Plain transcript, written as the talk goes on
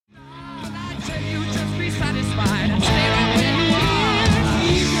You just be satisfied and stay right where you are.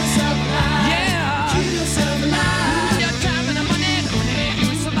 Keep yourself alive. Yeah. Keep yourself alive. Your time and the money to make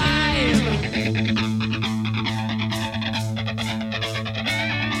you survive.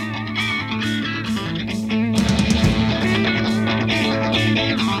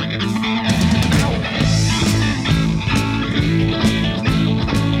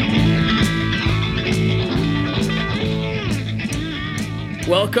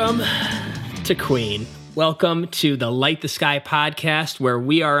 Welcome to Queen. Welcome to the Light the Sky podcast, where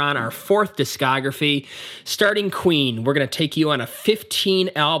we are on our fourth discography, starting Queen. We're going to take you on a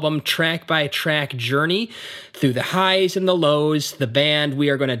 15-album, track-by-track journey through the highs and the lows. The band, we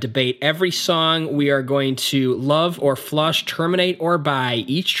are going to debate every song. We are going to love or flush, terminate or buy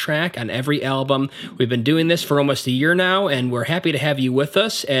each track on every album. We've been doing this for almost a year now, and we're happy to have you with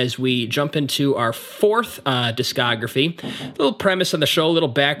us as we jump into our fourth discography. A little premise on the show, a little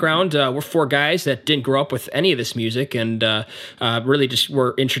background. We're four guys that didn't grow up with any of this music, and really just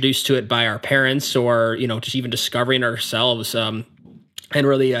were introduced to it by our parents, or just even discovering ourselves. And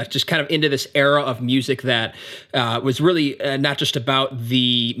really just kind of into this era of music that was really not just about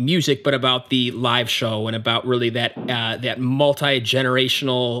the music, but about the live show, and about really that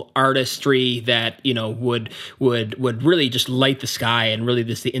multi-generational artistry that would really just light the sky. And really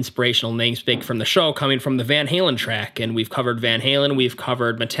this the inspirational namesake from the show coming from the Van Halen track. And we've covered Van Halen, we've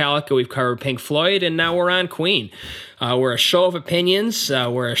covered Metallica, we've covered Pink Floyd, and now we're on Queen. We're a show of opinions.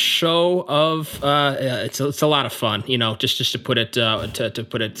 We're a show of it's a lot of fun, just to put it to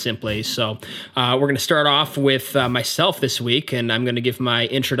put it simply. So we're going to start off with myself this week, and I'm going to give my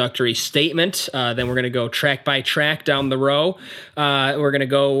introductory statement. Then we're going to go track by track down the row. We're going to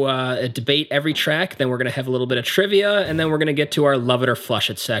go debate every track. Then we're going to have a little bit of trivia, and then we're going to get to our love it or flush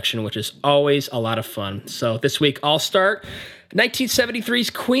it section, which is always a lot of fun. So this week I'll start. 1973's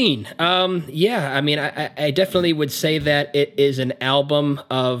Queen. I definitely would say that it is an album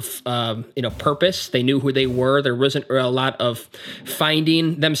of, purpose. They knew who they were. There wasn't a lot of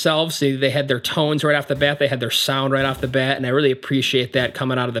finding themselves. They had their tones right off the bat. They had their sound right off the bat. And I really appreciate that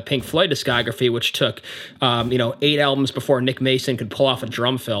coming out of the Pink Floyd discography, which took, 8 albums before Nick Mason could pull off a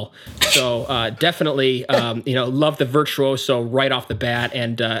drum fill. So definitely, love the virtuoso right off the bat.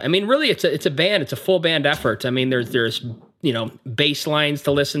 And really it's a band. It's a full band effort. There's bass lines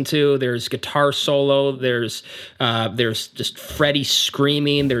to listen to. There's guitar solo. There's just Freddie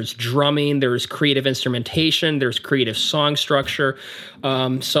screaming. There's drumming. There's creative instrumentation. There's creative song structure.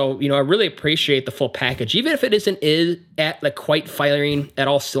 So I really appreciate the full package. Even if it isn't at quite firing at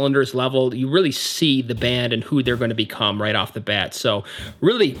all cylinders level, you really see the band and who they're going to become right off the bat. So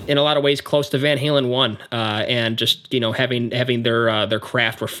really, in a lot of ways, close to Van Halen 1, and just having their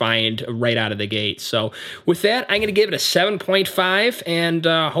craft refined right out of the gate. So with that, I'm going to give it a 7.5, and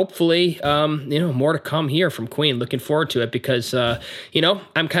hopefully, more to come here from Queen. Looking forward to it because, I'm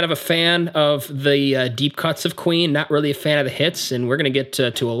kind of a fan of the deep cuts of Queen, not really a fan of the hits, and we're going to get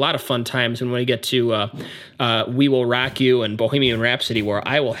to a lot of fun times when we get to We Will Rock You and Bohemian Rhapsody, where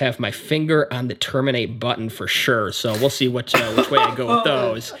I will have my finger on the terminate button for sure. So we'll see which way I go with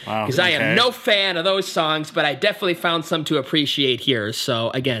those, because I am no fan of those songs, but I definitely found some to appreciate here. So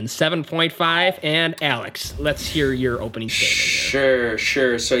again, 7.5, and Alex, let's hear your opening statement.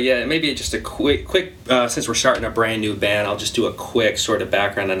 Sure. So yeah, maybe just a quick since we're starting a brand new band, I'll just do a quick sort of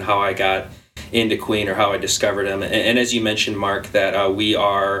background on how I got into Queen, or how I discovered them. And as you mentioned, Mark, that we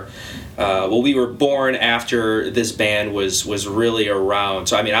were born after this band was really around.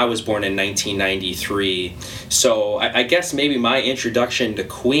 So I was born in 1993. So I guess maybe my introduction to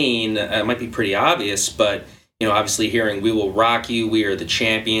Queen might be pretty obvious, but obviously hearing We Will Rock You, We Are the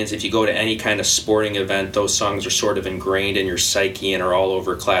Champions, if you go to any kind of sporting event, those songs are sort of ingrained in your psyche and are all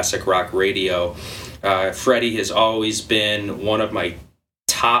over classic rock radio. Freddie has always been one of my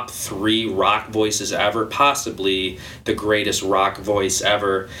top 3 rock voices ever, possibly the greatest rock voice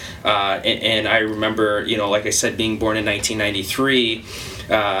ever. And I remember, like I said, being born in 1993,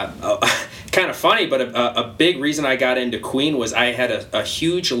 kind of funny, but a big reason I got into Queen was I had a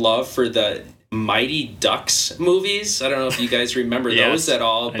huge love for the Mighty Ducks movies. I don't know if you guys remember those at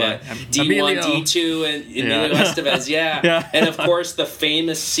all, but D1, D2, and Emilio Estevez, yeah. And of course, the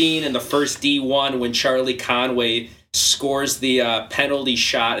famous scene in the first D1 when Charlie Conway scores the penalty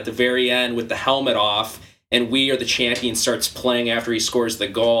shot at the very end with the helmet off, and We Are the Champions starts playing after he scores the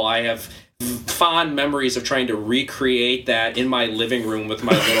goal. I have fond memories of trying to recreate that in my living room with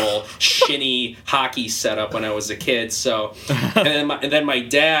my little shinny hockey setup when I was a kid. So, and then my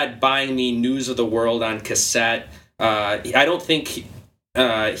dad buying me News of the World on cassette. I don't think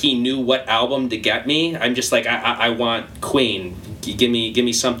he knew what album to get me. I'm just like, I want Queen. give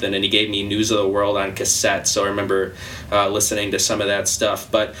me something, and he gave me News of the World on cassette. So I remember listening to some of that stuff.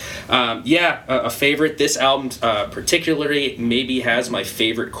 But a favorite. This album particularly maybe has my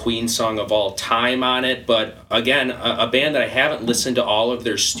favorite Queen song of all time on it. But again, a band that I haven't listened to all of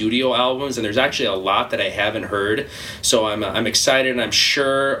their studio albums, and there's actually a lot that I haven't heard. So I'm excited, and I'm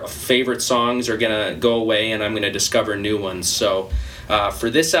sure favorite songs are gonna go away, and I'm gonna discover new ones. So for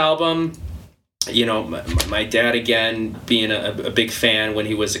this album, you know, my dad, again, being a big fan when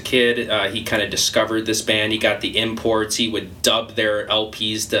he was a kid, he kind of discovered this band. He got the imports. He would dub their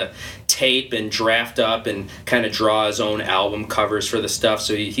LPs to tape and draft up and kind of draw his own album covers for the stuff.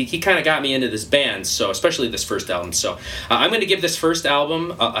 So he kind of got me into this band, so especially this first album. So I'm going to give this first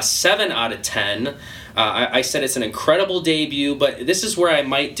album a 7 out of 10. I said it's an incredible debut, but this is where I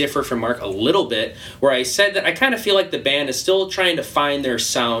might differ from Mark a little bit, where I said that I kind of feel like the band is still trying to find their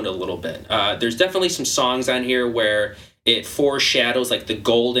sound a little bit. There's definitely some songs on here where it foreshadows like the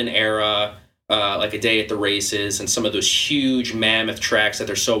golden era, like A Day at the Races, and some of those huge mammoth tracks that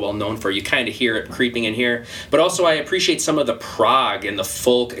they're so well known for. You kind of hear it creeping in here. But also I appreciate some of the prog and the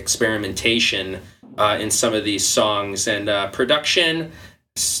folk experimentation in some of these songs. And production,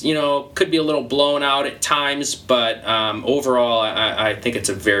 you know, could be a little blown out at times, but overall, I think it's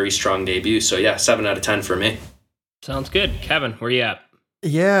a very strong debut. So yeah, 7 out of 10 for me. Sounds good. Kevin, where you at?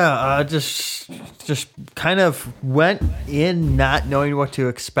 Yeah, just kind of went in not knowing what to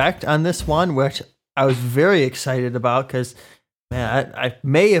expect on this one, which I was very excited about because, man, I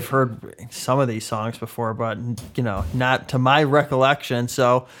may have heard some of these songs before, but, you know, not to my recollection.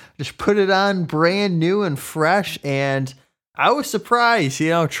 So just put it on brand new and fresh, and I was surprised. You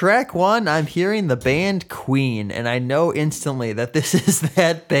know, track 1, I'm hearing the band Queen, and I know instantly that this is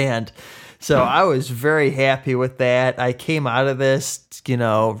that band. So I was very happy with that. I came out of this, you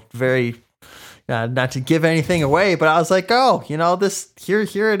know, very, not to give anything away, but I was like, oh, you know, this, here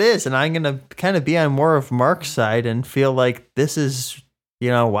it is. And I'm going to kind of be on more of Mark's side and feel like this is, you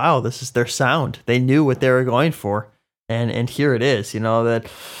know, wow, this is their sound. They knew what they were going for. And here it is, you know,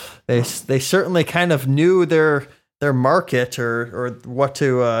 that they certainly kind of knew their market or what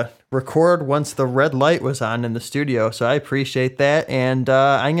to record once the red light was on in the studio. So I appreciate that. And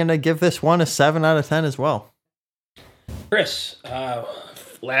I'm going to give this one a 7 out of 10 as well. Chris,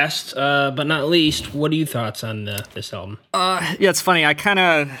 last but not least, what are your thoughts on this album? Yeah, it's funny.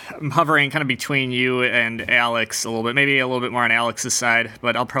 I'm hovering kind of between you and Alex a little bit, maybe a little bit more on Alex's side,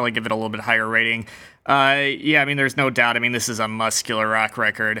 but I'll probably give it a little bit higher rating. Yeah, I mean, there's no doubt. I mean, this is a muscular rock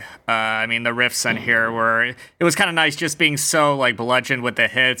record. I mean, the riffs on here it was kind of nice just being so, like, bludgeoned with the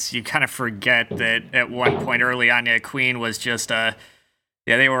hits. You kind of forget that at one point early on, Queen was just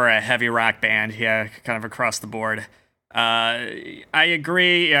they were a heavy rock band, kind of across the board. I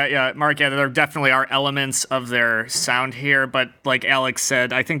agree, Mark, there definitely are elements of their sound here, but like Alex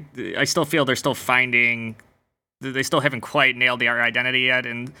said, I still feel they still haven't quite nailed their identity yet,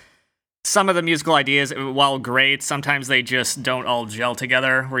 and some of the musical ideas, while great, sometimes they just don't all gel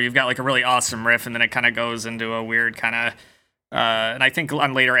together, where you've got like a really awesome riff and then it kind of goes into a weird kind of, and I think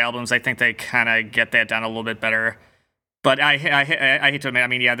on later albums, I think they kind of get that down a little bit better. But I hate to admit, I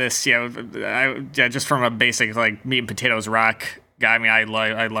mean, just from a basic like meat and potatoes rock guy, I mean,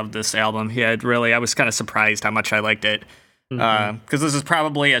 I love this album. Yeah, I was kind of surprised how much I liked it. Because this is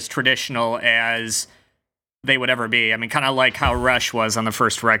probably as traditional as they would ever be. I mean, kind of like how Rush was on the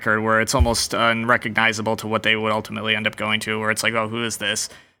first record, where it's almost unrecognizable to what they would ultimately end up going to, where it's like, oh, who is this?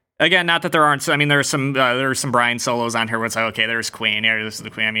 Again, not that there aren't. I mean, there's some Brian solos on here where it's like, okay, there's Queen. Yeah, this is the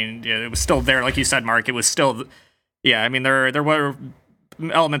Queen. I mean, it was still there, like you said, Mark. It was still, I mean, there were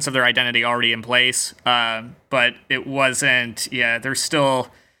elements of their identity already in place, but it wasn't. Yeah, there's still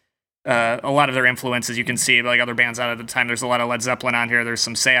a lot of their influences you can see, like other bands out at the time. There's a lot of Led Zeppelin on here. There's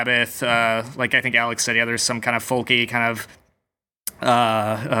some Sabbath, like I think Alex said. Yeah, there's some kind of folky kind of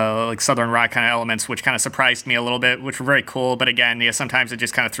like southern rock kind of elements, which kind of surprised me a little bit, which were very cool. But again, sometimes it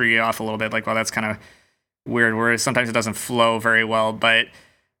just kind of threw you off a little bit. Like, well, that's kind of weird. Where sometimes it doesn't flow very well. But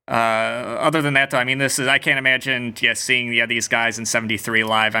other than that, though, I mean, I can't imagine seeing these guys in '73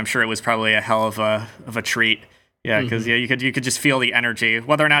 live. I'm sure it was probably a hell of a treat. Yeah, because you could just feel the energy,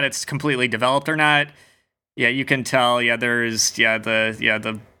 whether or not it's completely developed or not. Yeah, you can tell. Yeah, there's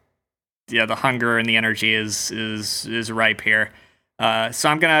the hunger and the energy is ripe here. So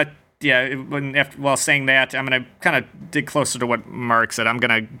I'm gonna while saying that, I'm gonna kind of dig closer to what Mark said. I'm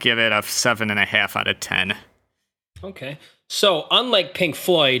gonna give it a 7.5 out of 10. Okay. So, unlike Pink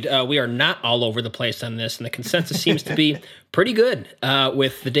Floyd, we are not all over the place on this, and the consensus seems to be pretty good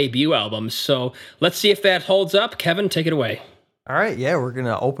with the debut album. So, let's see if that holds up. Kevin, take it away. All right, yeah, we're going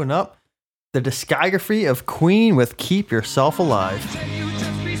to open up the discography of Queen with Keep Yourself Alive. You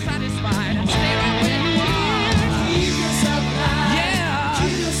just be satisfied and stay right where you are. Keep yourself alive. Yeah.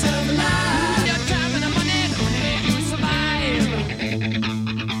 Keep yourself alive. Your time and the money, you survive.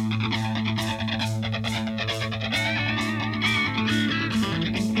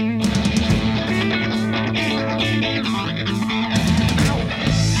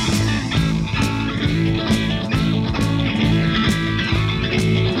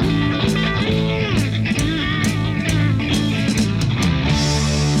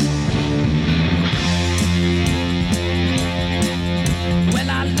 Well,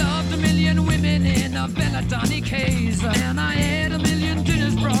 I loved a million women in a Belladonna case, and I had a million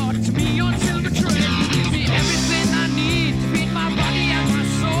dinners brought to me on silver tray. Give me everything I need to feed my body and my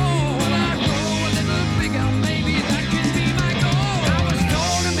soul. Well, I grow a little bigger, maybe that can be my goal. I was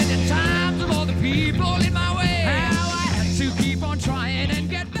told a million times of all the people in my way how I had to keep on trying and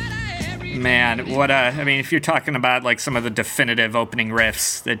get better every Man, I mean, if you're talking about like some of the definitive opening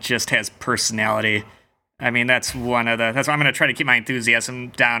riffs that just has personality, I mean, that's why I'm going to try to keep my enthusiasm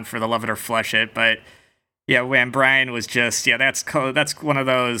down for the Love It or Flush It. But yeah, when Brian was just, that's one of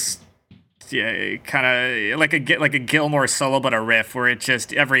those, kind of like a Gilmore solo, but a riff where it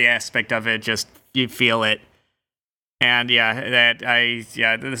just, every aspect of it, just, you feel it. And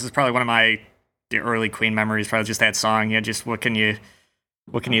this is probably one of the early Queen memories, probably just that song. Yeah, just what can you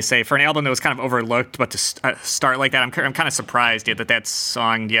say for an album that was kind of overlooked, but to start like that, I'm kind of surprised that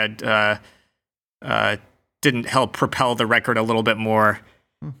song didn't help propel the record a little bit more.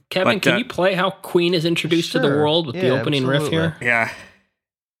 Kevin, But, can you play how Queen is introduced to the Sure. world with the Yeah, opening riff here? Yeah.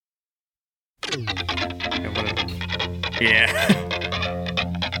 Yeah.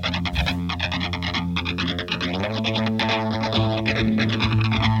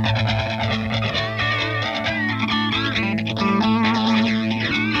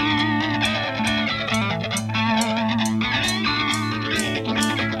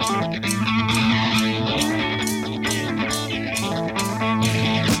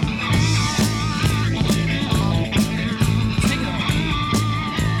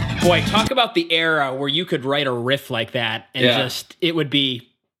 Boy, talk about the era where you could write a riff like that and Yeah. it would be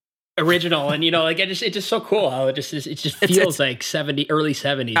original, and it's just so cool how it just feels like early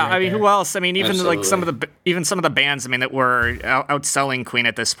 70s. I mean, who else? I mean, even like Absolutely. some of the bands, I mean, that were outselling Queen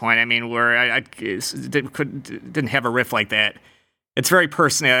at this point. I mean, didn't have a riff like that. It's very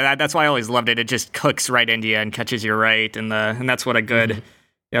personal. That's why I always loved it. It just cooks right into you and catches you right, and that's what a good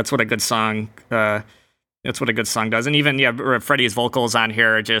song. That's what a good song does. And even Freddie's vocals on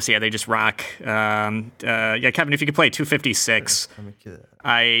here are just they just rock. Kevin, if you could play 256. Let me do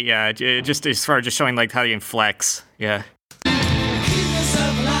that. Just as far as just showing like how he inflects. Yeah. Keep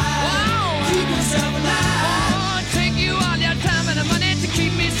yourself alive. Keep yourself alive. Oh, take you all your time and the money to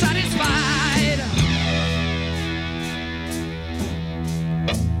keep me satisfied.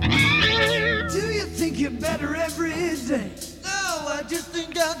 Do you think you're better every day? No, I just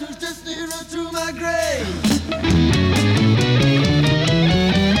think I'll just stay right through my grave.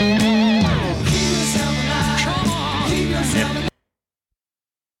 Keep yourself alive. Come on. Keep yourself alive.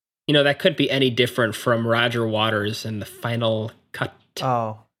 That couldn't be any different from Roger Waters and the Final Cut.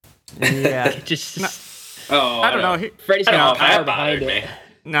 Oh, yeah. Just Oh, I don't know. Freddie's I don't got know. power That behind bothered it. me.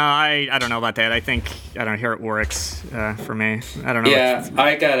 No, I don't know about that. I don't hear it works for me. I don't know. Yeah,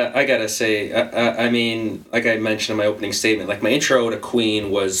 I gotta say, I mean, like I mentioned in my opening statement, like my intro to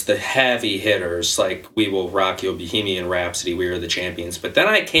Queen was the heavy hitters, like We Will Rock You, Bohemian Rhapsody, We Are the Champions. But then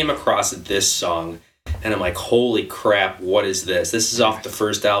I came across this song, and I'm like, holy crap, what is this? This is off the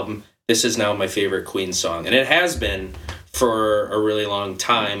first album. This is now my favorite Queen song, and it has been for a really long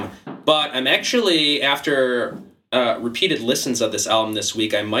time. But I'm actually, after repeated listens of this album this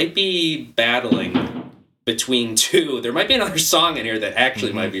week, I might be battling between two. There might be another song in here that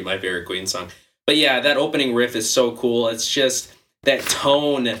actually might be my favorite Queen song. But yeah, that opening riff is so cool. It's just that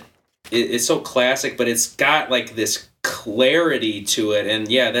tone is so classic, but it's got like this clarity to it. And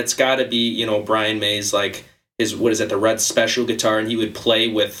yeah, that's got to be, Brian May's like his, the Red Special guitar, and he would play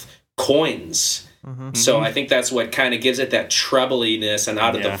with coins. So I think that's what kind of gives it that trebliness, and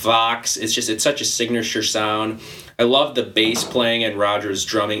out of the Vox, it's such a signature sound. I love the bass playing and Roger's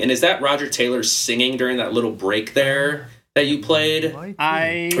drumming. And is that Roger Taylor singing during that little break there that you played? Might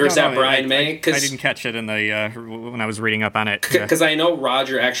be. Or is don't that know. Brian May? I didn't catch it in the when I was reading up on it. Yeah. Because I know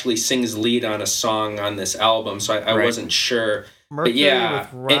Roger actually sings lead on a song on this album, so I Right. wasn't sure. Mercury But yeah, with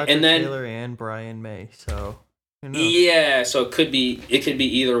Roger and then Taylor and Brian May. So who knows? yeah, so it could be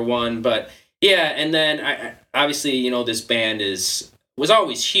either one, but yeah, and then I obviously this band was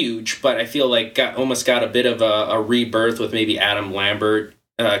always huge, but I feel like almost got a bit of a rebirth with maybe Adam Lambert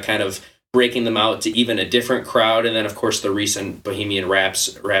kind of breaking them out to even a different crowd. And then, of course, the recent Bohemian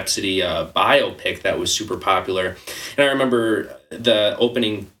Rhapsody biopic that was super popular. And I remember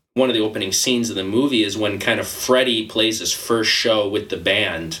one of the opening scenes of the movie is when kind of Freddie plays his first show with the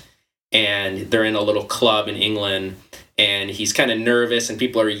band, and they're in a little club in England, and he's kind of nervous and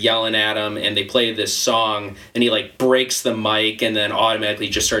people are yelling at him, and they play this song, and he like breaks the mic and then automatically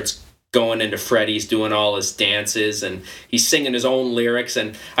just starts going into Freddie's doing all his dances, and he's singing his own lyrics.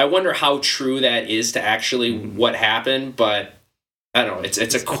 And I wonder how true that is to actually what happened, but I don't know. It's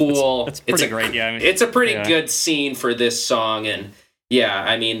pretty great. Yeah, I mean, it's a pretty good scene for this song. And yeah,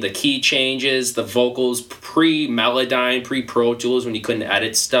 I mean, the key changes, the vocals, pre-Melodyne, pre-Pro Tools, when you couldn't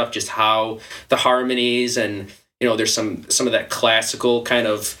edit stuff, just how the harmonies, and there's some of that classical kind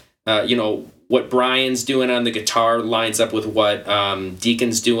of what Brian's doing on the guitar lines up with what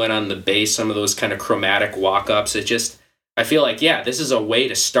Deacon's doing on the bass, some of those kind of chromatic walk-ups. I feel like, this is a way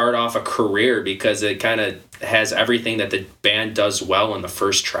to start off a career, because it kind of has everything that the band does well in the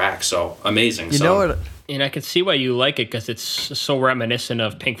first track. So amazing. You know what? And I can see why you like it, because it's so reminiscent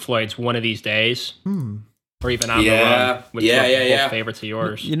of Pink Floyd's One of These Days. Or even On the Run, which are both favorites of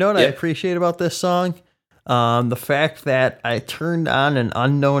yours. You know what I appreciate about this song? The fact that I turned on an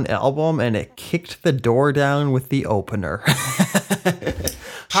unknown album and it kicked the door down with the opener.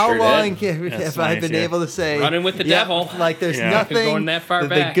 How long have I been able to say Running with the Devil? Like there's nothing going that far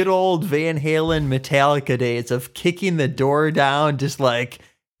back. The good old Van Halen Metallica days of kicking the door down, just like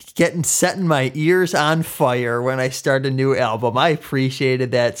setting my ears on fire when I start a new album. I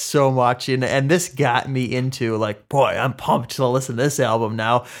appreciated that so much, and this got me into like, boy, I'm pumped to listen to this album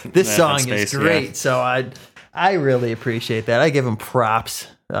now. This song is great. Yeah. So I really appreciate that. I give them props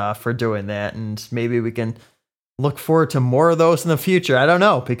for doing that, and maybe we can look forward to more of those in the future. I don't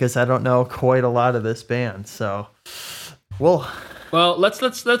know, because I don't know quite a lot of this band. So well, let's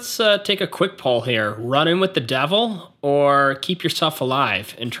take a quick poll here. Running with the Devil or Keep Yourself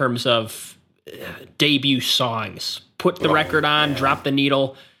Alive in terms of debut songs? Put the record on, drop the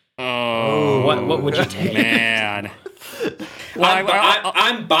needle. Oh, what would you take? Man. Well,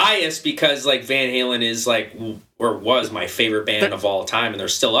 I'm biased because like Van Halen is like, or was my favorite band of all time, and they're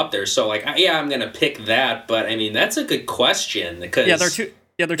still up there. So like, I'm gonna pick that. But I mean, that's a good question, because they're two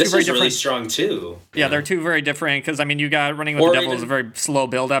very different. Really strong too. Yeah, they're two very different, because I mean, you got Running with the Devil is a very slow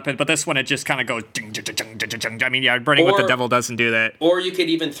build up, but this one it just kind of goes. Ding, ding, ding, ding, ding. I mean, Running with the Devil doesn't do that. Or you could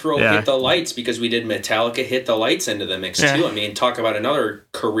even throw Hit the Lights, because we did Metallica Hit the Lights into the mix too. I mean, talk about another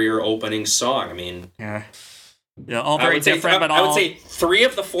career opening song. I mean, all very different, but I would say 3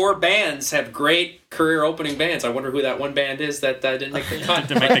 of the 4 bands have great career opening bands. I wonder who that one band is that didn't make the cut.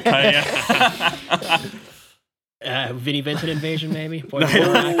 Vinnie Vincent Invasion, maybe.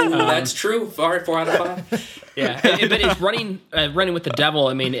 That's true. 4 out of 5. Yeah, but it's running with the Devil.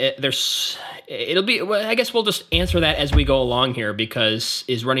 I mean, it'll be. Well, I guess we'll just answer that as we go along here, because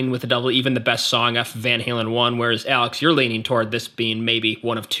is Running with the Devil even the best song off Van Halen 1? Whereas Alex, you're leaning toward this being maybe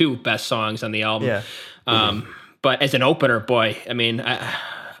one of 2 best songs on the album. Yeah. But as an opener, boy, I mean, I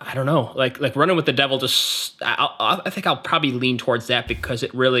don't know. Like Running with the Devil, I think I'll probably lean towards that, because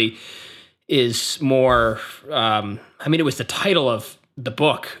it really is more. I mean, it was the title of the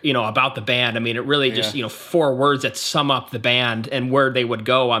book, about the band. I mean, it really just 4 words that sum up the band and where they would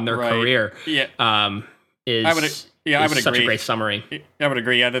go on their career. Yeah. I would such agree. A great summary. I would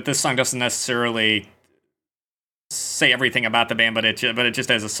agree. Yeah, that this song doesn't necessarily say everything about the band, but it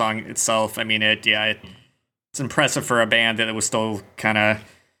just as a song itself. I mean, it's impressive for a band that it was still kind of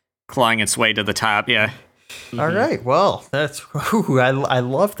clawing its way to the top. Yeah. Mm-hmm. All right. Well, I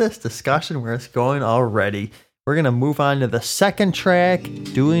love this discussion where it's going already. We're going to move on to the second track,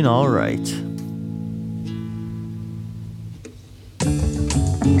 Doing All Right.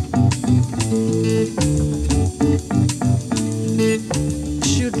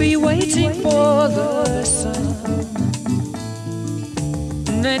 Should be waiting for the sun.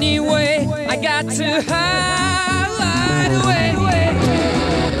 And anyway, I got to hide away.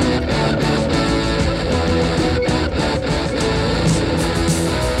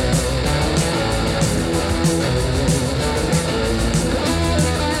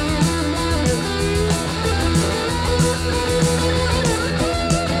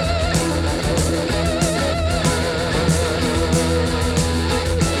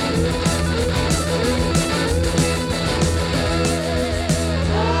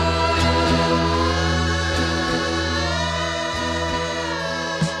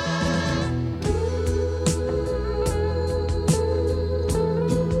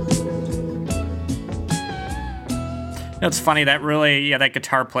 It's funny that really, that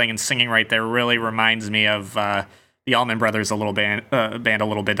guitar playing and singing right there really reminds me of the Allman Brothers band a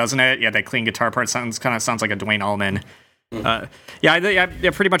little bit, doesn't it? Yeah, that clean guitar part sounds like a Dwayne Allman.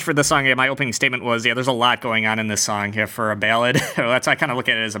 Pretty much for this song, my opening statement was, there's a lot going on in this song for a ballad. I kind of look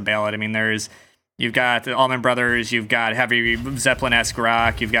at it as a ballad. I mean, you've got the Allman Brothers, you've got heavy Zeppelin-esque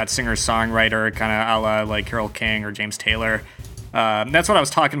rock, you've got singer-songwriter kind of a la like Carole King or James Taylor. That's what I was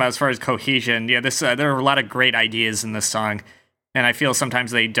talking about as far as cohesion. Yeah, there are a lot of great ideas in this song, and I feel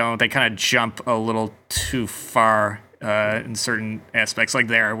sometimes they kind of jump a little too far in certain aspects, like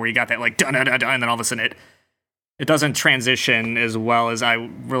there, where you got that like dun dun dun dun, and then all of a sudden it doesn't transition as well as I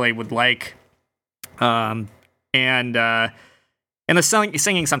really would like. And the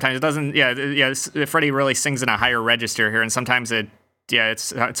singing sometimes it doesn't. Freddie really sings in a higher register here, and sometimes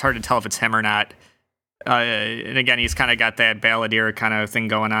it's hard to tell if it's him or not. And again, he's kind of got that balladeer kind of thing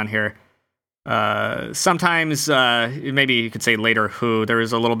going on here. Sometimes, maybe you could say later Who, there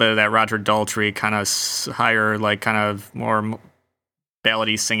is a little bit of that Roger Daltrey kind of higher, like kind of more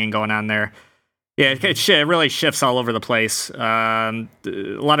ballady singing going on there. Yeah, it really shifts all over the place. A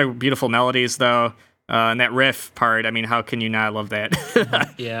lot of beautiful melodies, though. And that riff part, I mean, how can you not love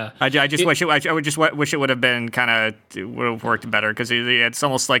that? Yeah. I just wish it would have been would have worked better, because it's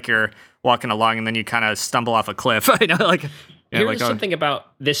almost like you're walking along and then you kind of stumble off a cliff. I know, like. Here's something about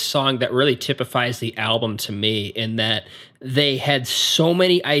this song that really typifies the album to me, in that they had so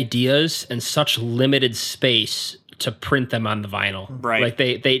many ideas and such limited space to print them on the vinyl. Right. Like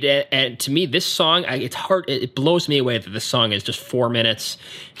they and to me, this song, it's hard. It blows me away that this song is just 4 minutes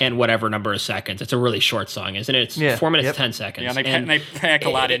and whatever number of seconds. It's a really short song, isn't it? It's 4 minutes, 10 seconds. Yeah, and they pack a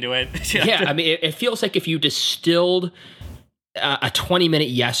lot into it. Yeah, I mean, it feels like if you distilled a 20-minute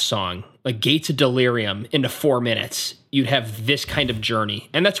Yes song, like Gates of Delirium, into 4 minutes, you'd have this kind of journey.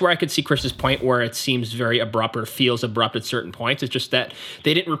 And that's where I could see Chris's point, where it seems very abrupt or feels abrupt at certain points. It's just that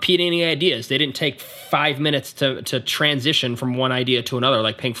they didn't repeat any ideas. They didn't take 5 minutes to transition from one idea to another,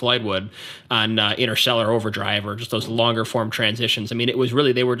 like Pink Floyd would on Interstellar Overdrive, or just those longer form transitions. I mean, it was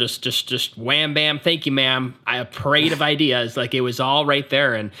really, they were just wham, bam, thank you, ma'am. A parade of ideas. Like, it was all right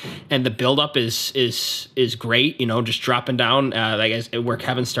there. And the buildup is great, just dropping down like where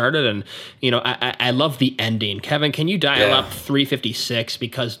Kevin started. And, I love the ending. Kevin, can you dial up 356,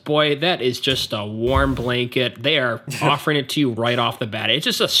 because boy, that is just a warm blanket. They are offering it to you right off the bat. It's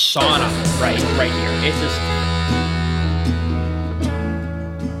just a sauna right here. It's just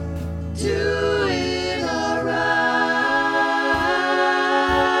doing alright.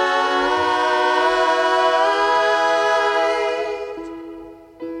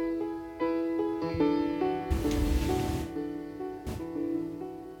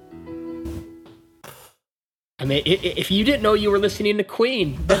 I mean, if you didn't know you were listening to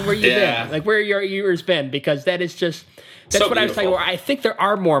Queen, then where you been? Like, where your ears been? Because that's so what beautiful. I was talking about. I think there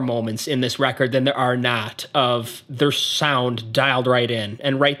are more moments in this record than there are not of their sound dialed right in.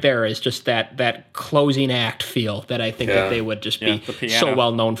 And right there is just that closing act feel that I think that they would just be so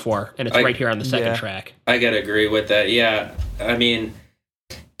well known for. And it's right here on the second track. I gotta agree with that. Yeah. I mean,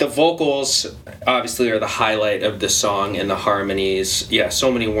 the vocals obviously are the highlight of the song, and the harmonies. Yeah,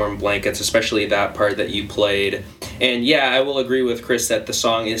 so many warm blankets, especially that part that you played. And yeah, I will agree with Chris that the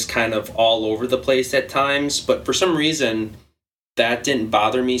song is kind of all over the place at times, but for some reason that didn't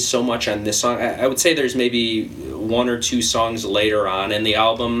bother me so much on this song. I would say there's maybe 1 or 2 songs later on in the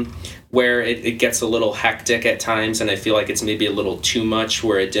album where it gets a little hectic at times, and I feel like it's maybe a little too much,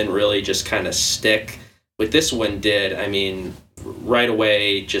 where it didn't really just kind of stick. What this one did, I mean, right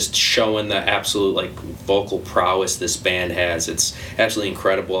away, just showing the absolute vocal prowess this band has. It's absolutely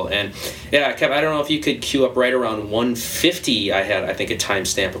incredible. And yeah, Kev, I don't know if you could cue up right around 150. I think a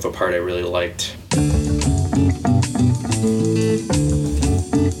timestamp of a part I really liked.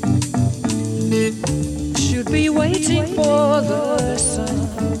 Should be waiting for the sun.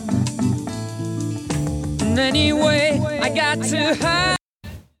 And anyway, I got to hide.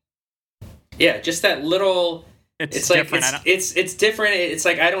 Yeah, just that little. It's different. It's different. It's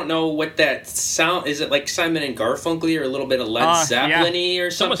like, I don't know what that sound is. It like Simon and Garfunkel, or a little bit of Led Zeppelin-y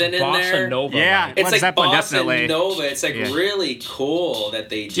or something in there? Nova, yeah, it's like Zeppelin, Bossa definitely. Nova. It's really cool that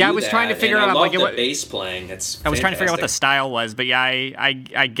they do. Yeah, I was trying to figure out I love the bass playing. I was trying to figure out what the style was, but yeah,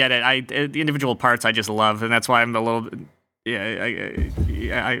 I get it. The individual parts I just love, and that's why I'm a little.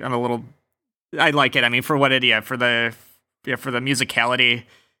 I'm a little. I like it. I mean, for what it for the musicality.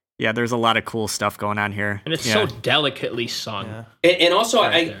 Yeah, there's a lot of cool stuff going on here. And it's so delicately sung. Yeah. And also,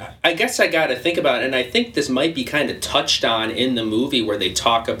 I guess I got to think about it, and I think this might be kind of touched on in the movie, where they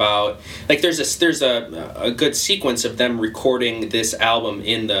talk about, like, there's a good sequence of them recording this album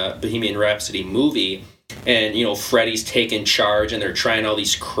in the Bohemian Rhapsody movie, and Freddie's taking charge, and they're trying all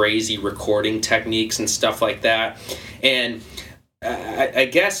these crazy recording techniques and stuff like that. And I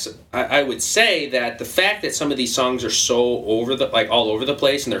guess I would say that the fact that some of these songs are so all over the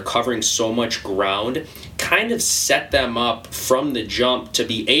place, and they're covering so much ground, kind of set them up from the jump to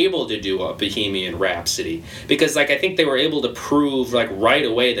be able to do a Bohemian Rhapsody, because I think they were able to prove right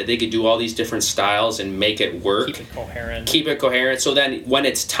away that they could do all these different styles and make it work, keep it coherent. So then when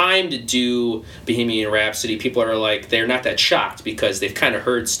it's time to do Bohemian Rhapsody, people are they're not that shocked, because they've kind of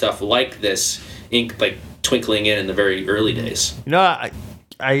heard stuff like this twinkling in the very early days. I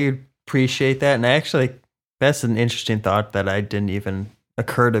appreciate that, and actually that's an interesting thought that I didn't even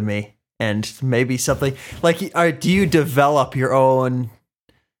occur to me. And maybe something do you develop your own,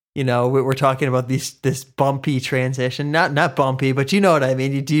 we're talking about this bumpy transition, not bumpy, but you know what I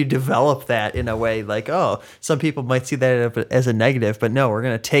mean? Do you develop that in a way some people might see that as a negative, but no, we're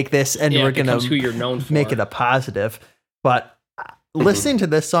going to take this and we're going to make it a positive. But listening to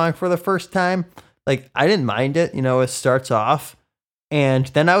this song for the first time, I didn't mind it. It starts off, and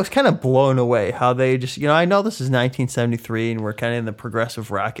then I was kind of blown away how they just, I know this is 1973 and we're kind of in the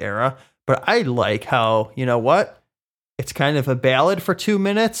progressive rock era, but I like how, it's kind of a ballad for 2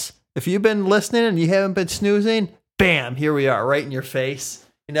 minutes. If you've been listening and you haven't been snoozing, bam, here we are right in your face.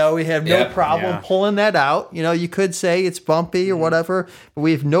 We have no problem pulling that out. You could say it's bumpy or whatever, but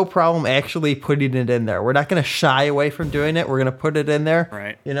we have no problem actually putting it in there. We're not going to shy away from doing it. We're going to put it in there,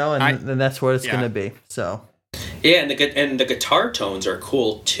 right? And that's what it's going to be. So, yeah, and the guitar tones are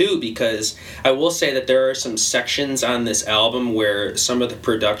cool too, because I will say that there are some sections on this album where some of the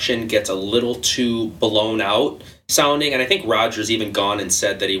production gets a little too blown out sounding, and I think Roger's even gone and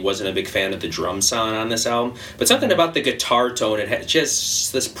said that he wasn't a big fan of the drum sound on this album, but something about the guitar tone, it had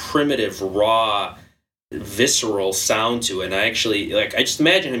just this primitive, raw, visceral sound to it, and I actually, I just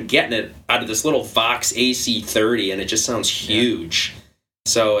imagine him getting it out of this little Vox AC30, and it just sounds huge.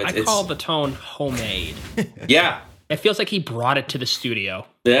 So I call the tone homemade. Yeah. It feels like he brought it to the studio.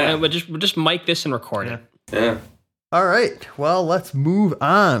 Yeah. We'll just mic this and record it. Yeah. All right, well, let's move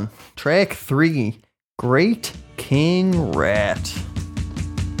on. Track 3, Great King Rat.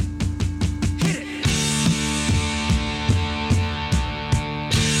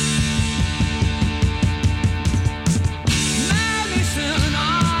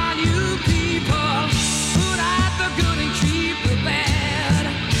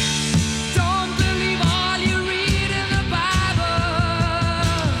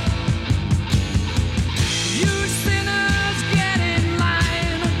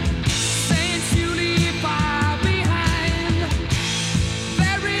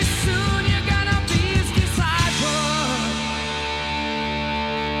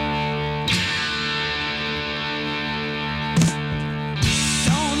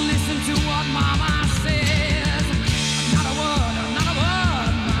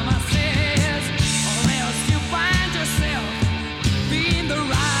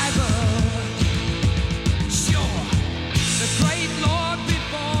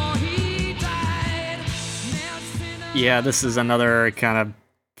 Yeah, this is another kind of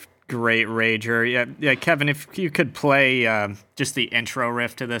great rager. Yeah, Kevin, if you could play just the intro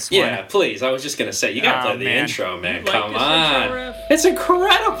riff to this one. Yeah, please. I was just going to say, you got to play the intro, man. Come this on. intro riff? It's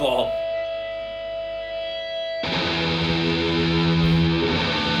incredible.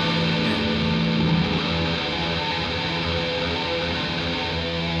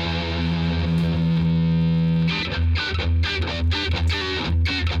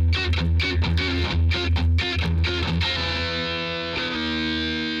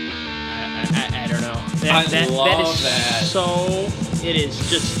 I don't know. I That love is that. so. It is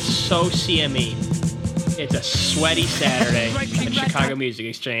just so CME. It's a sweaty Saturday at Chicago Music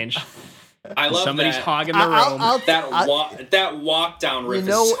Exchange. I love Somebody's that. hogging the room. That walk down riff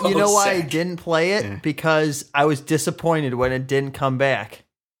You is so know why I sick. didn't play it? Because I was disappointed when it didn't come back.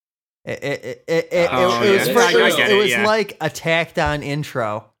 It was like a tacked on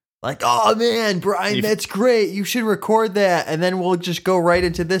intro. Like, oh man, Brian, that's great. You should record that, and then we'll just go right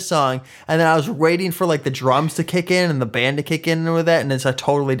into this song. And then I was waiting for like the drums to kick in and the band to kick in with that, and it's a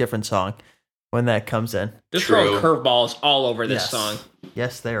totally different song when that comes in. They're throwing curveballs all over this song.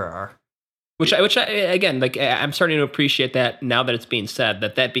 Yes, there are. Which I, again, like I'm starting to appreciate that now that it's being said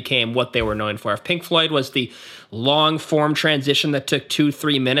that became what they were known for. If Pink Floyd was the long form transition that took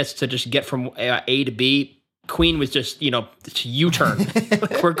 2-3 minutes to just get from A to B, Queen was just, it's a U-turn.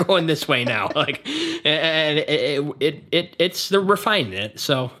 Like, we're going this way now. Like, and they're refining it,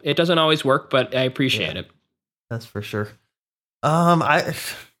 so it doesn't always work, but I appreciate it. That's for sure. I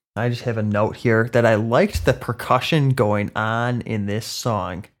just have a note here that I liked the percussion going on in this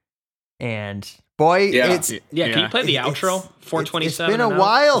song, and boy, Yeah. it's Can you play the outro? 427. It's been a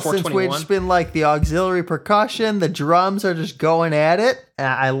while since we've just been like the auxiliary percussion. The drums are just going at it.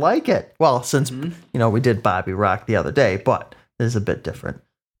 I like it. Well, since we did Bobby Rock the other day, but this is a bit different.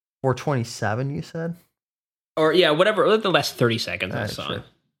 427, you said? Or whatever. The last 30 seconds of the song. Sure.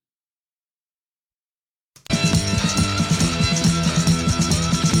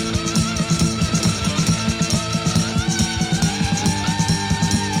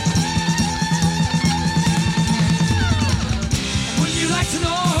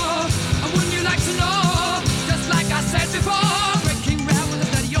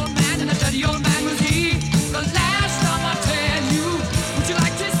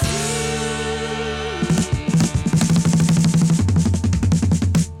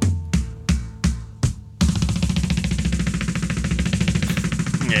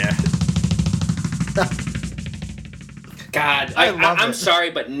 God, I'm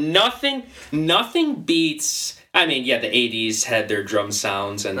sorry, but nothing beats. I mean, the 80s had their drum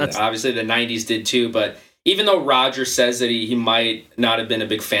sounds, and obviously the 90s did too, but even though Roger says that he might not have been a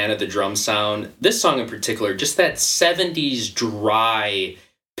big fan of the drum sound, this song in particular, just that 70s dry,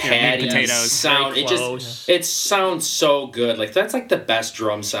 patty sound, it sounds so good. Like, that's like the best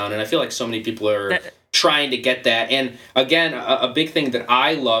drum sound, and I feel like so many people are trying to get that. And again, a big thing that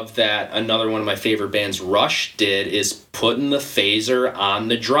I love that another one of my favorite bands, Rush, did is putting the phaser on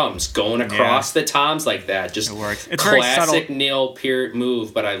the drums, going across the toms like that. Just it works. It's classic Neil Peart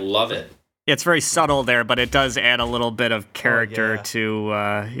move, but I love it. It's very subtle there, but it does add a little bit of character to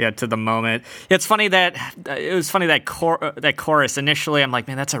the moment. It's funny that that chorus initially, I'm like,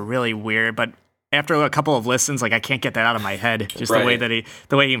 man, that's a really weird, but after a couple of listens, like I can't get that out of my head. Just the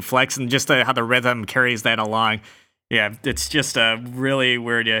way he inflects and just how the rhythm carries that along. Yeah, it's just a really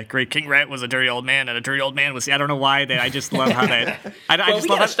weird. Yeah, Great King Rat was a dirty old man, and a dirty old man was. I don't know why I just love how that. We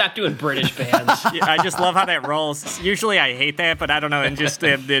gotta stop doing British bands. I just love how that rolls. Usually I hate that, but I don't know. And just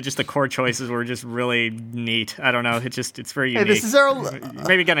the chord choices were just really neat. I don't know. It's very unique. Hey, this is our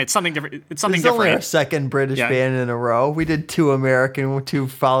maybe again. It's something different. It's something this is different. Only our second British band in a row. We did 2 American, 2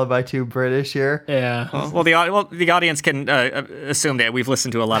 followed by 2 British here. Yeah. Well, the audience can assume that we've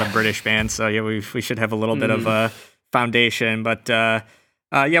listened to a lot of British bands, so we should have a little bit of foundation. But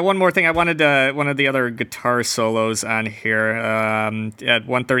one more thing, I wanted one of the other guitar solos on here at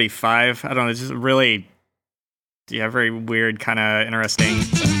 135. I don't know, it's just really very weird, kind of interesting.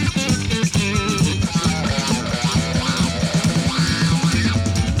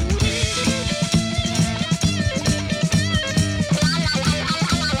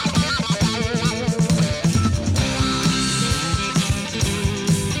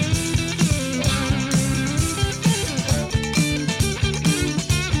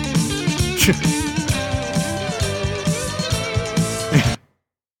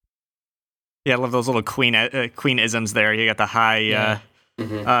 Yeah, I love those little Queen-isms there. You got the high,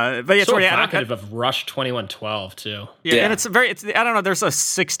 but yeah, so evocative of Rush 2112 too. Yeah, and it's I don't know. There's a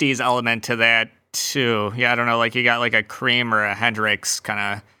 '60s element to that too. Yeah, I don't know. Like you got like a Cream or a Hendrix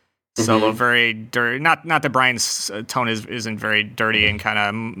kind of solo, very dirty. Not that Brian's tone isn't very dirty and kind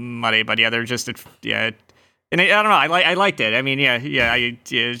of muddy, but they're just And I don't know. I liked it. I mean,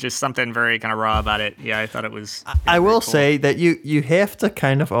 it's just something very kind of raw about it. Yeah, I thought it was. I will say that you have to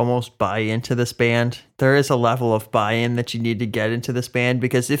kind of almost buy into this band. There is a level of buy-in that you need to get into this band,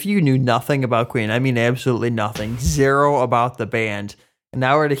 because if you knew nothing about Queen, I mean absolutely nothing, zero about the band, and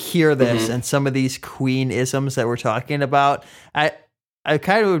now we're to hear this and some of these Queen-isms that we're talking about, I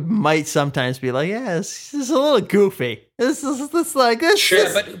kind of might sometimes be like, this is a little goofy. This like this. Sure,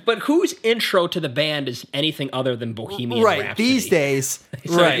 but whose intro to the band is anything other than Bohemian Rhapsody? These days,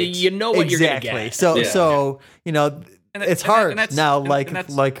 so you know what you're gonna get. So it's hard now.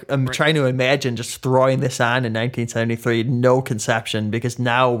 Like I'm trying to imagine just throwing this on in 1973. No conception, because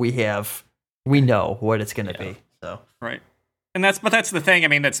now we know what it's gonna be. So right, and that's the thing. I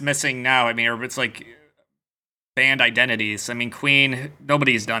mean, that's missing now. I mean, it's like band identities. I mean, Queen,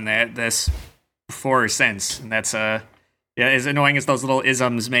 nobody's done this before or since, and that's as annoying as those little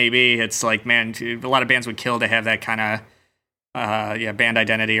isms may be, it's like, man, a lot of bands would kill to have that kind of band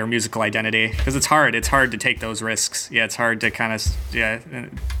identity or musical identity, because it's hard to take those risks. It's hard to kind of and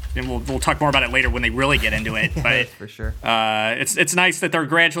we'll talk more about it later when they really get into it. But for sure, it's nice that they're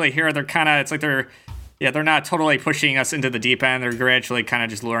gradually here. They're kind of, it's like they're not totally pushing us into the deep end. They're gradually kind of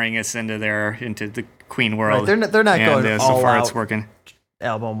just luring us into the Queen world. Right. They're not going all so far out. It's working.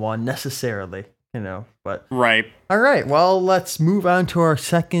 Album 1 necessarily, but right. All right. Well, let's move on to our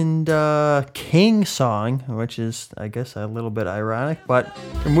second King song, which is, I guess, a little bit ironic, but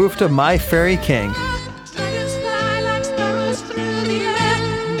we move to My Fairy King. Dragons fly like sparrows through the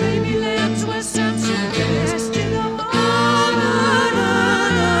air. Baby lambs were sent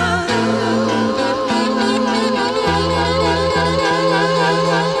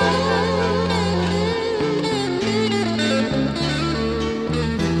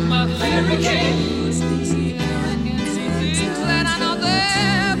very king. Things that are not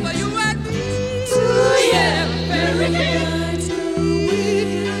there, but you and me. Ooh, yeah, very king.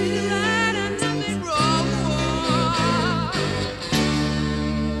 Nothing wrong.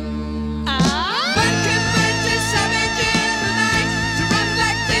 But can fight this savage in the night, to run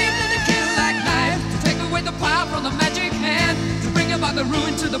like thieves and to kill like knives, to take away the power from the magic hand, to bring about the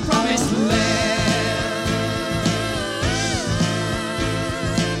ruin to the promised land.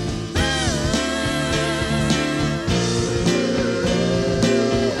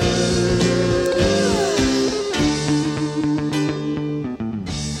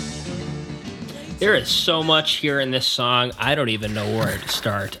 There is so much here in this song. I don't even know where to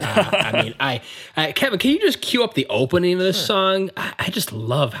start. I mean, Kevin, can you just cue up the opening of this song? I just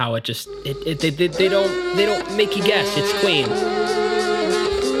love how it just they don't make you guess. It's Queen.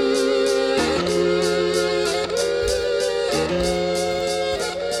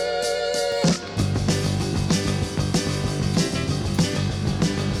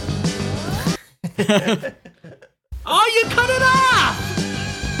 Oh, you cut it off!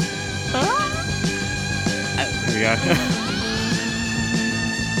 There we go.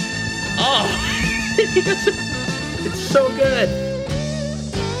 Oh, it's so good.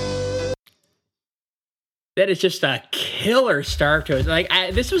 That is just a killer start to it. Like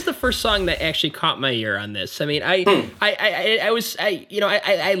this was the first song that actually caught my ear on this. I mean, I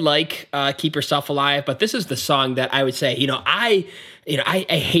like Keep Yourself Alive, but this is the song that I would say, I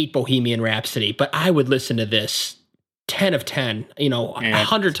hate Bohemian Rhapsody, but I would listen to this 10 of 10,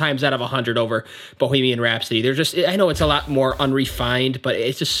 100 times out of 100 over Bohemian Rhapsody. I know it's a lot more unrefined, but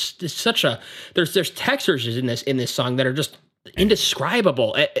it's such a, there's textures in this song that are just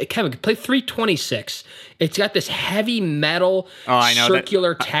indescribable. Kevin, play 326. It's got this heavy metal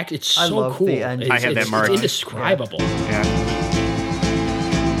circular text. It's so cool. I had that marked. It's indescribable. Yeah.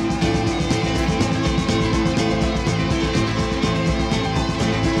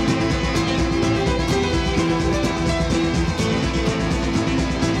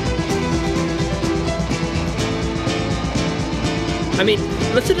 I mean,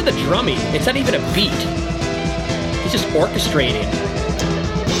 listen to the drumming. It's not even a beat. He's just orchestrating.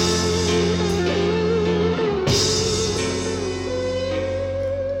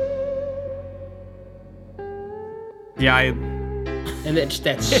 Yeah, and it's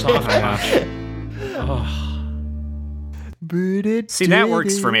that soft touch. See, that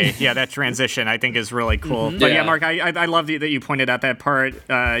works for me. Yeah, that transition I think is really cool. Mm-hmm. But yeah, Mark, I love that you pointed out that part.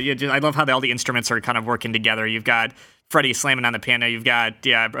 I love how all the instruments are kind of working together. You've got Freddie slamming on the piano. You've got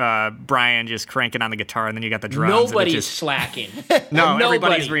Brian just cranking on the guitar, and then you got the drums. Nobody's slacking. No,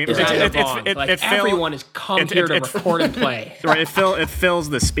 everybody's everyone has come here to record and play. Right, it fills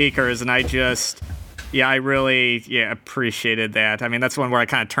the speakers, and I really appreciated that. I mean, that's one where I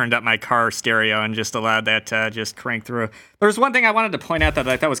kind of turned up my car stereo and just allowed that to just crank through. There's one thing I wanted to point out that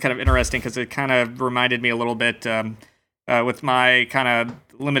I thought was kind of interesting because it kind of reminded me a little bit with my kind of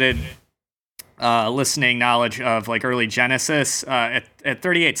limited listening knowledge of like early Genesis at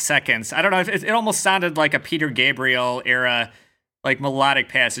 38 seconds. I don't know if it almost sounded like a Peter Gabriel era like melodic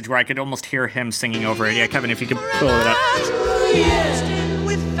passage where I could almost hear him singing over it. Yeah, Kevin, if you could pull it up.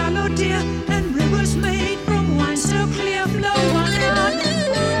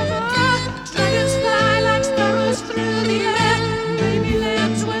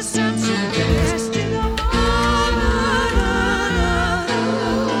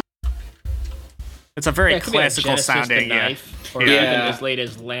 It's a very classical sounding, or even as late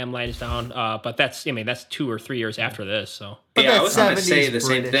as Lamb Lies Down. But that's 2 or 3 years after this. So but I was going to say the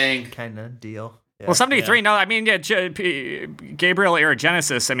same thing, kind of deal. Yeah. Well, 73. Yeah. No, I mean, Gabriel era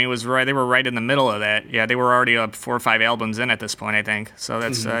Genesis. I mean, was right. They were right in the middle of that. Yeah, they were already 4 or 5 albums in at this point, I think. So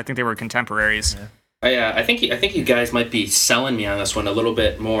that's I think they were contemporaries. Yeah. I think you guys might be selling me on this one a little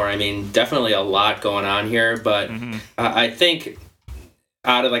bit more. I mean, definitely a lot going on here, but I think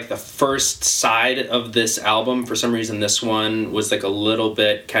out of like the first side of this album, for some reason this one was like a little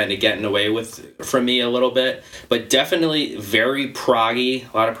bit kind of getting away from me a little bit, but definitely very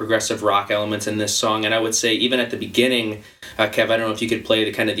proggy, a lot of progressive rock elements in this song. And I would say even at the beginning, Kev, I don't know if you could play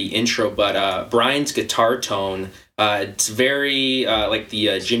the intro, but Brian's guitar tone, it's very like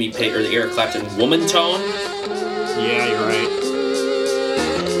the Jimmy Page or the Eric Clapton woman tone. Yeah, you're right.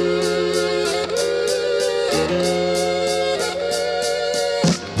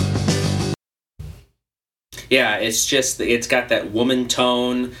 Yeah, it's got that woman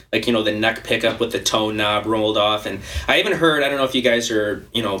tone, like, the neck pickup with the tone knob rolled off. And I even heard, I don't know if you guys are,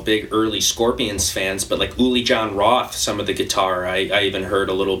 big early Scorpions fans, but like Uli John Roth, some of the guitar, I even heard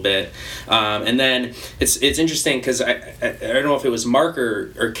a little bit. And then it's interesting because I don't know if it was Mark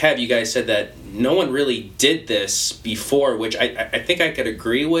or Kev, you guys said that no one really did this before, which I think I could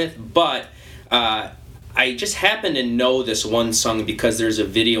agree with, but I just happen to know this one song because there's a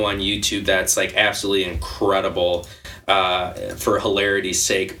video on YouTube that's like absolutely incredible for hilarity's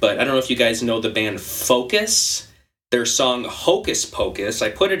sake. But I don't know if you guys know the band Focus. Their song Hocus Pocus. I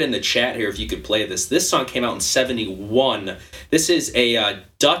put it in the chat here if you could play this. This song came out in 1971. This is a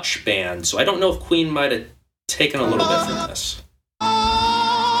Dutch band, so I don't know if Queen might have taken a little bit from this.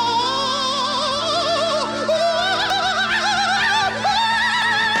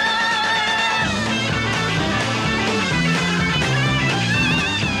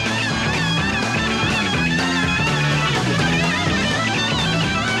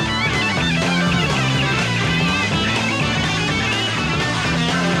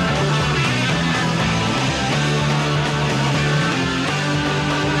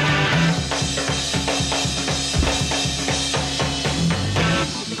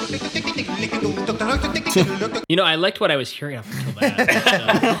 I liked what I was hearing up until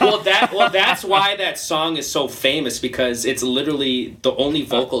that. Well, that's why that song is so famous, because it's literally the only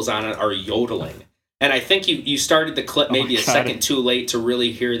vocals on it are yodeling. And I think you started the clip maybe a second too late to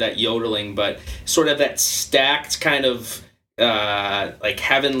really hear that yodeling, but sort of that stacked kind of like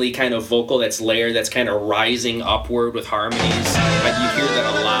heavenly kind of vocal that's layered, that's kind of rising upward with harmonies. You hear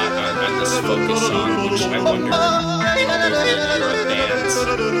that a lot on this Focus song, which I wonder, the bands.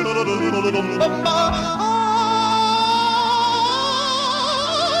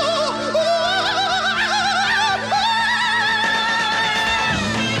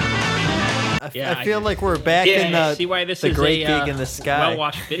 I feel like we're back in the, see why this the is Great a Gig in the Sky.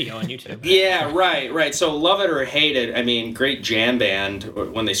 well-watched video on YouTube. Yeah, right. So love it or hate it, I mean, great jam band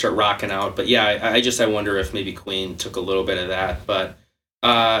when they start rocking out. But yeah, I wonder if maybe Queen took a little bit of that. But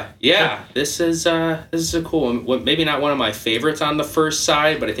this is a cool one. Maybe not one of my favorites on the first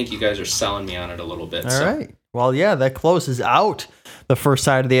side, but I think you guys are selling me on it a little bit. All right. Well, yeah, that closes out the first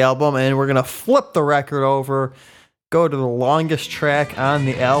side of the album, and we're gonna flip the record over. Go to the longest track on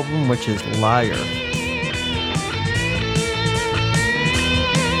the album, which is Liar.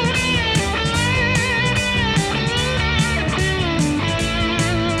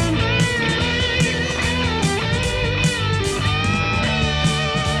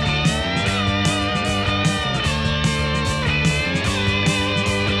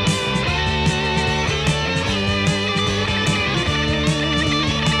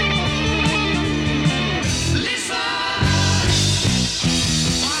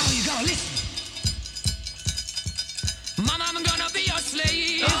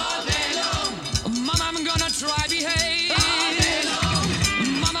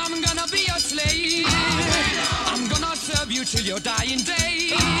 Till your dying day,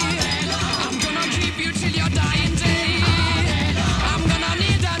 I'm gonna keep you till your dying day. I'm gonna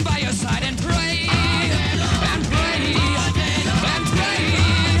kneel down by your side and pray, and pray, and pray,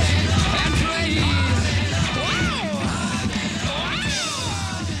 and pray.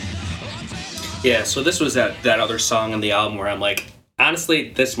 Yeah, so this was that other song on the album where I'm like, honestly,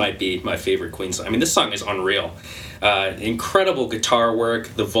 this might be my favorite Queen song. I mean, this song is unreal. Incredible guitar work.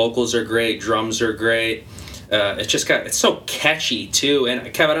 The vocals are great. Drums are great. It's so catchy too. And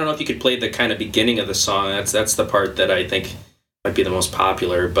Kev, I don't know if you could play the kind of beginning of the song. That's the part that I think might be the most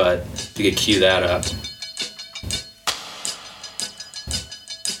popular, but if you could cue that up.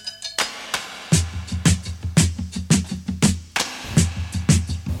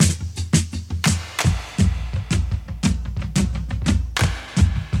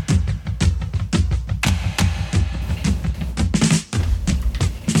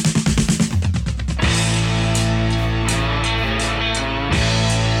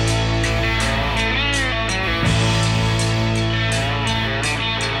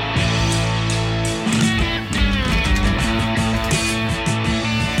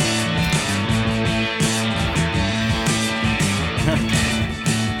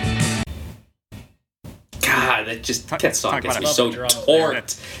 That song gets me so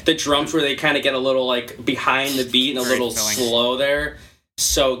torqued. The drums where they kind of get a little like behind the beat and a little slow there.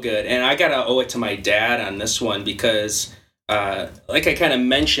 So good. And I gotta owe it to my dad on this one because like I kind of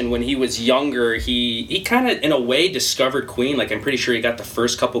mentioned, when he was younger, he kind of in a way discovered Queen. Like I'm pretty sure he got the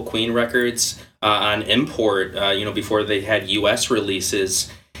first couple Queen records on import, before they had US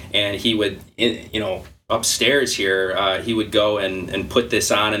releases. And he would, upstairs here, he would go and put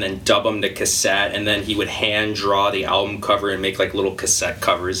this on and then dub them to cassette, and then he would hand draw the album cover and make like little cassette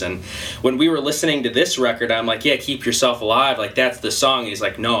covers. And when we were listening to this record, I'm like, yeah, Keep Yourself Alive, like that's the song. He's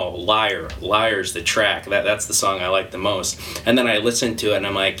like, no, Liar's the track. That's the song I like the most. And then I listened to it and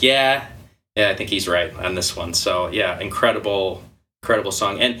I'm like, yeah, I think he's right on this one. So yeah, incredible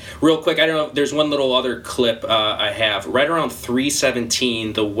song. And real quick, I don't know, there's one little other clip I have right around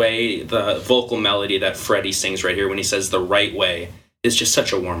 3:17. The way the vocal melody that Freddie sings right here when he says "the right way" is just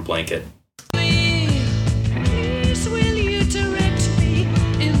such a warm blanket. Please, will you direct me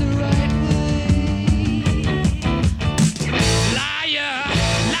in the right way? Liar,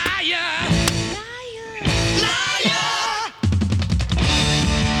 liar, liar, liar.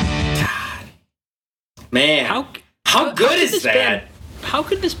 Man, how good is that? How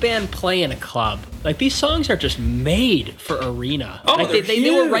could this band play in a club? Like, these songs are just made for arena. Oh, like, they're they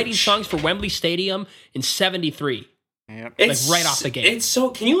were huge. writing songs for Wembley Stadium in '73. Yep. It's right off the gate. It's so.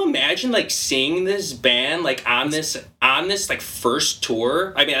 Can you imagine like seeing this band like on this like first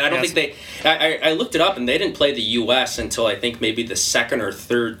tour? I mean, I don't Yes. think they. I looked it up and they didn't play the U.S. until I think maybe the second or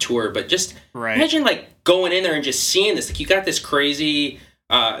third tour. But just Right. imagine like going in there and just seeing this. Like you got this crazy,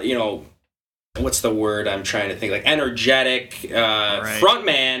 what's the word I'm trying to think? Like energetic front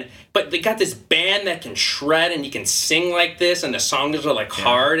man. But they got this band that can shred and you can sing like this, and the songs are like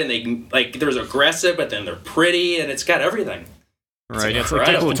hard and they like there's aggressive, but then they're pretty, and it's got everything. Right. It's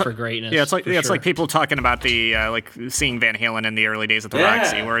incredible. like For greatness. Yeah, it's like for it's sure. like people talking about the like seeing Van Halen in the early days at the Yeah,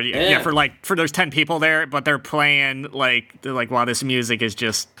 Roxy, where yeah. for there's 10 people there, but they're playing they're like, wow, this music is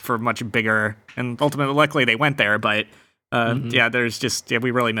just for much bigger. And ultimately, luckily, they went there, but yeah, there's just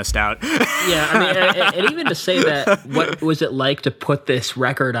we really missed out. Yeah, I mean, and even to say that, what was it like to put this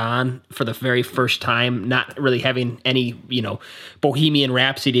record on for the very first time, not really having any, Bohemian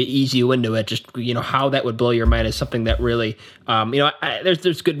Rhapsody to ease you into it, just, how that would blow your mind is something that really,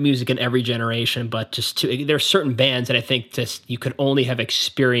 there's good music in every generation, but there's certain bands that I think you could only have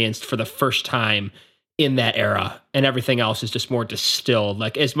experienced for the first time in that era, and everything else is just more distilled.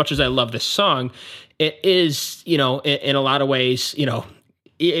 Like, as much as I love this song, it is, in a lot of ways,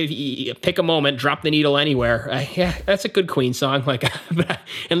 if you pick a moment, drop the needle anywhere. Yeah, that's a good Queen song. Like,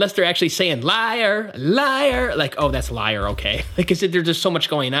 unless they're actually saying "liar, liar," like, oh, that's "liar," okay? Because there's just so much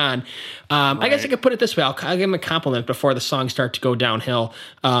going on. I guess I could put it this way. I'll give them a compliment before the songs start to go downhill.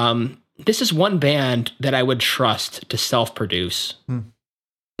 This is one band that I would trust to self-produce.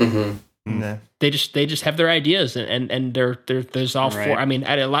 Mm-hmm. Yeah. They just have their ideas, and there's all four. I mean,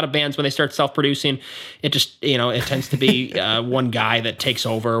 at a lot of bands, when they start self-producing, it just it tends to be one guy that takes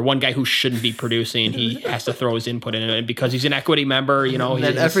over, one guy who shouldn't be producing. He has to throw his input in it, and because he's an equity member, And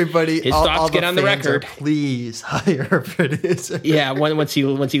then everybody, his all thoughts get the on the fans are, record. please hire a producer. Yeah, once he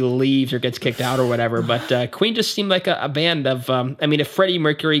leaves or gets kicked out or whatever. But Queen just seemed like a band of. If Freddie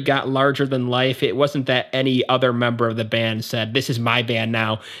Mercury got larger than life, it wasn't that any other member of the band said, "This is my band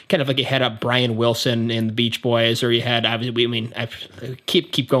now." Kind of like you had up Brian Wilson in the Beach Boys, or you had I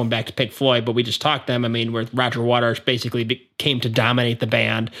keep going back to Pink Floyd, but we just talked them. Where Roger Waters basically came to dominate the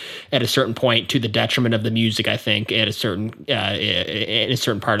band at a certain point to the detriment of the music. I think at a certain in a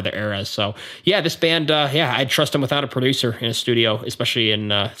certain part of the era. So yeah, this band, I'd trust them without a producer in a studio, especially in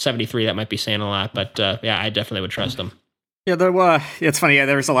 '73. That might be saying a lot, but I definitely would trust them. Yeah, it's funny. Yeah,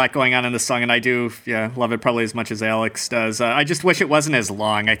 there's a lot going on in this song, and I do, love it probably as much as Alex does. I just wish it wasn't as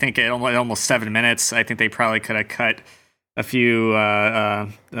long. I think almost 7 minutes. I think they probably could have cut a few, a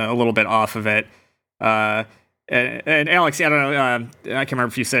little bit off of it. And Alex, I don't know. I can't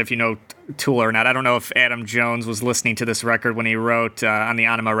remember if you know Tool or not. I don't know if Adam Jones was listening to this record when he wrote on the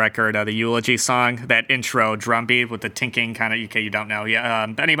Anima record the Eulogy song, that intro drum beat with the tinking kind of. Okay, you don't know. Yeah,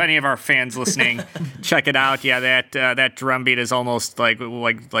 any of our fans listening, check it out. Yeah, that drum beat is almost like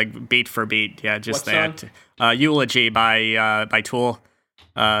beat for beat. Yeah, just what that. Eulogy by Tool.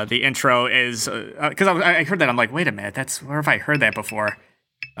 The intro is because I heard that. I'm like, wait a minute, where have I heard that before?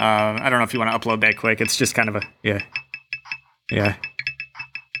 I don't know if you want to upload that quick. It's just kind of yeah.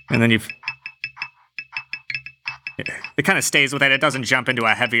 And then it kind of stays with that. It doesn't jump into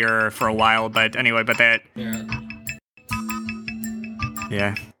a heavier for a while, but anyway,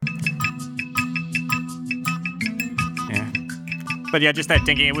 yeah. But yeah, just that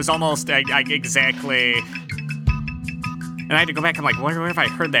dinking. It was almost exactly. And I had to go back. I'm like, where have I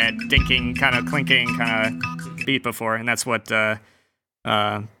heard that dinking, kind of clinking, kind of beat before? And that's what.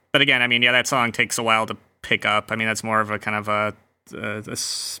 But again, that song takes a while to pick up. That's more of a kind of a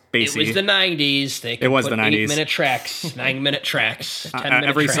spacey. It was the '90s. They could It was put the 90s. 8-minute tracks, 9-minute tracks, 10-minute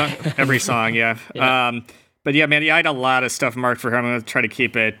every tracks. song, every song, yeah. Yeah. But yeah, man, I had a lot of stuff marked for her. I'm going to try to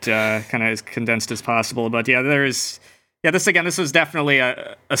keep it kind of as condensed as possible. But yeah, this was definitely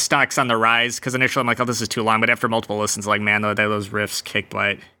a stocks on the rise, because initially I'm like, oh, this is too long. But after multiple listens, like, man, those riffs kick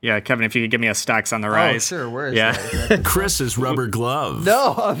butt. Yeah, Kevin, if you could give me a stocks on the rise. Oh, sure. Where is that? that? Chris's rubber glove.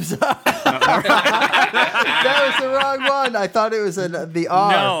 No, I'm sorry. That was the wrong one. I thought it was the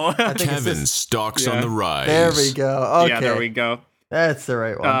R. No. I think Kevin stocks on the rise. There we go. Okay. Yeah, there we go. That's the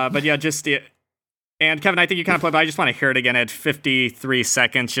right one. But yeah, and Kevin, I think you kind of played, but I just want to hear it again at 53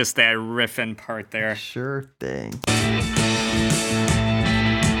 seconds, just that riffing part there. Sure thing.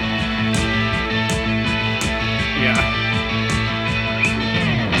 Yeah.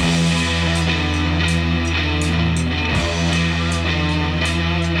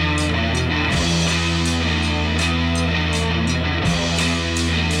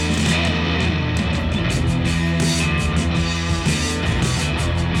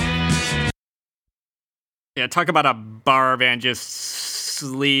 Yeah, talk about a bar band, just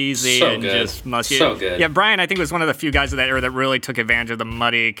sleazy So and good. just musky. So good. Yeah, Brian, I think, was one of the few guys of that era that really took advantage of the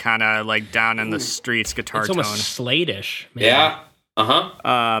muddy kind of like down in the streets guitar It's tone. almost Slade-ish. maybe. Yeah.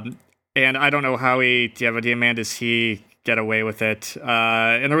 Uh-huh. And I don't know how does he get away with it?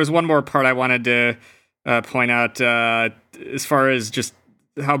 And there was one more part I wanted to point out as far as just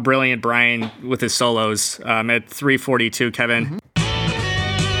how brilliant Brian with his solos at 3:42, Kevin. Mm-hmm.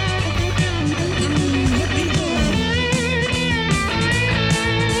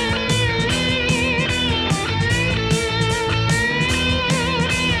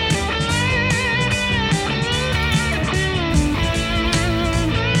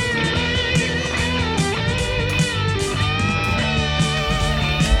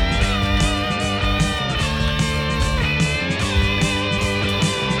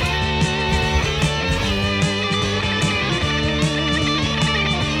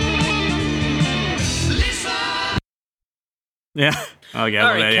 Yeah. Oh, yeah.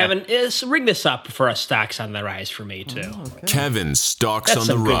 All right, yeah. Kevin, ring this up for a stocks on the rise for me, too. Kevin stocks That's on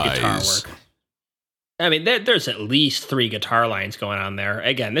the some good guitar rise. work. I mean, there's at least 3 guitar lines going on there.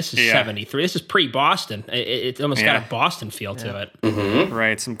 Again, this is 73. This is pre-Boston. It almost got a Boston feel to it. Mm-hmm.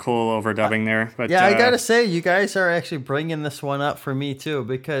 Right, some cool overdubbing there. But Yeah, I gotta say, you guys are actually bringing this one up for me too,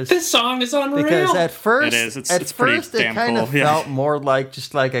 because This song is unreal. because at first, It is. It's at pretty first, it damn kind of cool, yeah. felt more like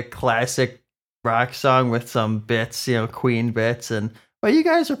just like a classic rock song with some bits, Queen bits, but you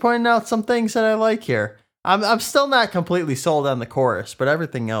guys are pointing out some things that I like here. I'm still not completely sold on the chorus, but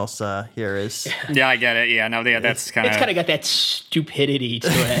everything else here is Yeah, I get it. Yeah, no, that's kind It's kind of got that stupidity to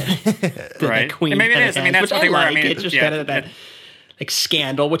it. that Right. Queen And maybe it kinda is. I mean, has, that's which what they were. I like. mean, It's just yeah. kind of that like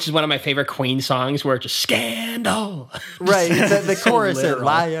Scandal, which is one of my favorite Queen songs, where it's just Scandal. right. The So chorus there, literal.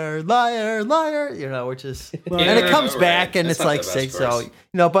 liar, liar, liar, which is and Yeah, it comes right. back and That's it's not like the best six. So chorus.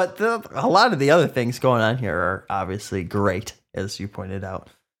 but a lot of the other things going on here are obviously great, as you pointed out.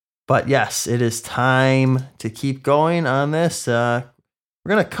 But yes, it is time to keep going on this. We're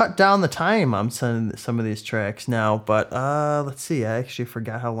gonna cut down the time on some of these tracks now. But let's see. I actually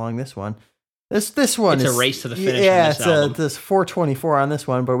forgot how long this one. This one It's a is race to the finish on Yeah, this album. it's 4:24 on this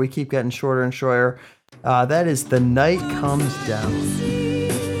one, but we keep getting shorter and shorter. That is The Night Comes Down.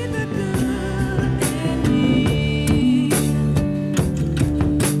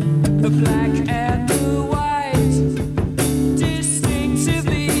 The black and the white,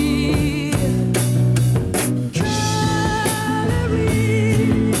 distinctively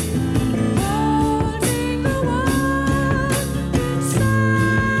coloring, holding the one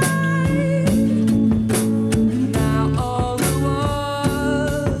inside. Now all the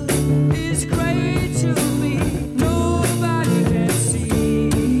world is great to me. Nobody can see.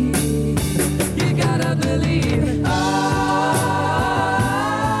 You gotta believe.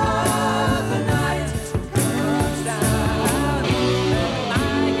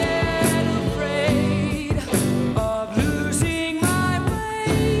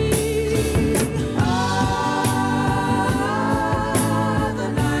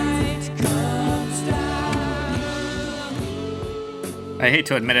 I hate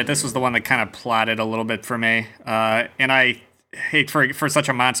to admit it, this was the one that kind of plotted a little bit for me. And I hate for such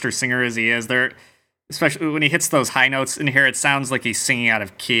a monster singer as he is, especially when he hits those high notes in here, it sounds like he's singing out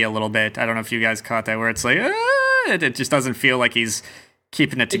of key a little bit. I don't know if you guys caught that, where it's like, it just doesn't feel like he's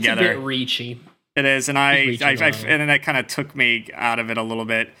keeping it together. It's a bit reachy. It is, and reaching a little. and then that kind of took me out of it a little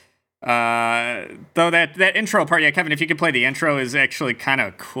bit. Though that intro part, yeah, Kevin, if you could play the intro, is actually kind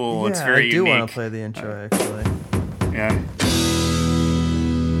of cool. It's very I do unique. want to play the intro actually. Yeah.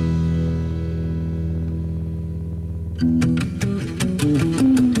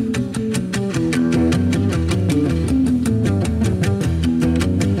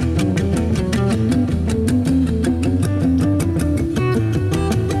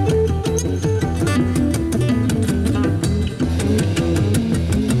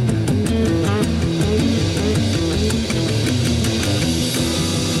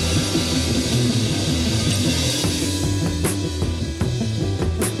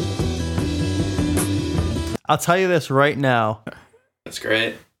 I'll tell you this right now. That's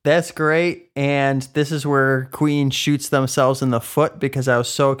great. That's great. And this is where Queen shoots themselves in the foot because I was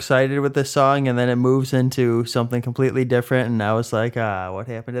so excited with this song, and then it moves into something completely different. And I was like, what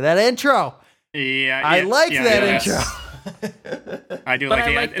happened to that intro? Yeah, I like that yes. intro. I do But like I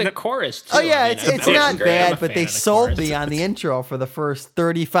the, like the the chorus, too. Oh, yeah, I mean, it's the chorus not is great. I'm bad, a but fan they of the sold chorus. me on the intro for the first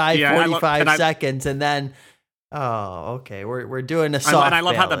 35, Yeah, I love- 45 and I- seconds, and then, okay, we're doing a and soft I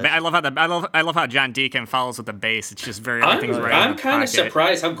love how ballad. I love how John Deacon follows with the bass. It's just very everything's right. I'm in the kind of pocket.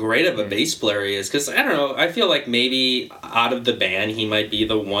 surprised how great of a bass player he is, because I don't know. I feel like maybe out of the band, he might be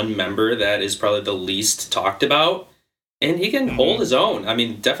the one member that is probably the least talked about, and he can hold his own. I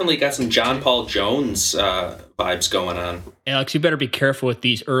mean, definitely got some John Paul Jones vibes going on. Alex, you better be careful with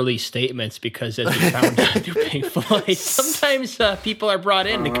these early statements because as we found out through Pink Floyd, sometimes people are brought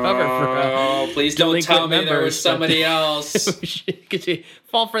in to cover for. Oh, please don't delinquent tell me there members, was somebody else. Because we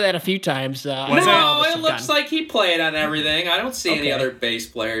fall for that a few times. No, it looks like he played on everything. I don't see any Okay. other bass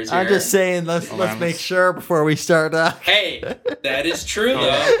players here. I'm just saying, let's make sure before we start. Hey, that is true, though.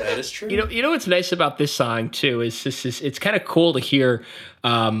 That is true. You know what's nice about this song too is it's kind of cool to hear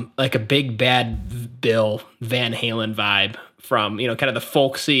like a Big Bad Bill Van Halen vibe from kind of the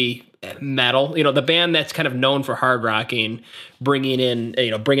folksy metal. The band that's kind of known for hard rocking, bringing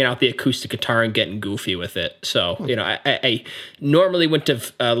out the acoustic guitar and getting goofy with it. So I normally wouldn't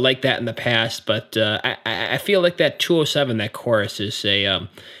have liked that in the past, but I feel like that 207, that chorus is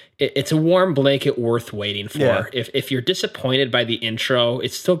it's a warm blanket worth waiting for. Yeah. If you're disappointed by the intro,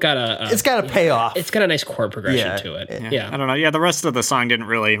 it's still got It's got a payoff. It's got a nice chord progression Yeah. to it. I don't know. Yeah, the rest of the song didn't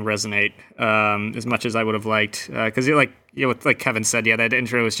really resonate as much as I would have liked. Because like Kevin said, that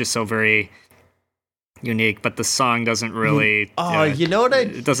intro is just so very unique, but the song doesn't really. You know what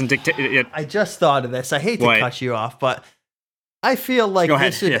it doesn't dictate. I just thought of this. I hate to What? cut you off, but I feel like Go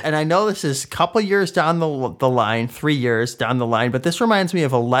ahead, this is, yeah. and I know this is a couple years down the line, 3 years down the line, but this reminds me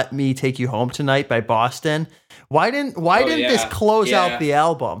of a "Let Me Take You Home Tonight" by Boston. Why didn't this close out the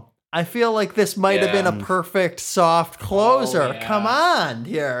album? I feel like this might have been a perfect soft closer. Oh, yeah. Come on,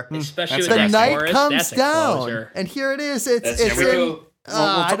 here. Especially That's with The that night chorus, comes that's a down, closer. and here it is. It's That's true.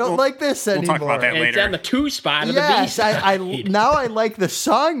 I don't like this we'll anymore. talk about that And it's later. on the 2 spot of Yes, the B I side. now I like the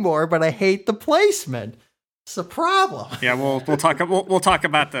song more, but I hate the placement. It's a problem. Yeah, we'll talk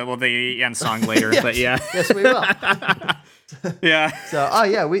about the end song later. Yes. But yeah, Yes, we will. yeah. So,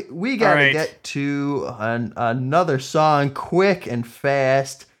 we got to right. get to another song, quick and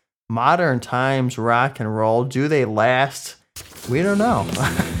fast. Modern times rock and roll. Do they last? We don't know.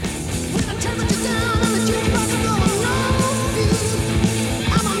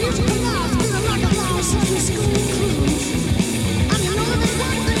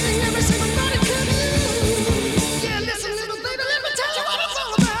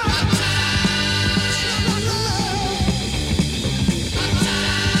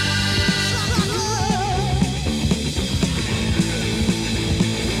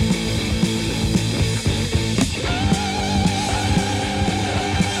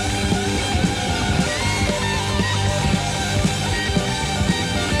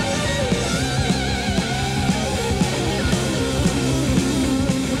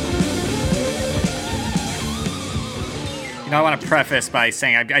 I want to preface by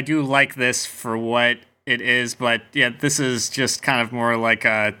saying I do like this for what it is, but yeah, this is just kind of more like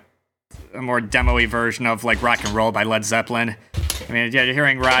a more demo-y version of like Rock and Roll by Led Zeppelin. I mean, yeah, you're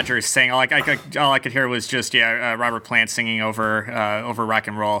hearing Rogers sing. All I could hear was just Robert Plant singing over Rock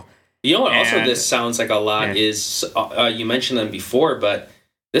and Roll. You know what? Also, And- this sounds like a lot is you mentioned them before, but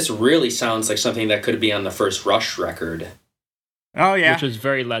this really sounds like something that could be on the first Rush record. Oh yeah, Which was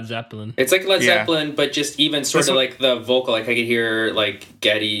very Led Zeppelin. It's like Led Yeah. Zeppelin, but just even sort This of one- like the vocal, like I could hear like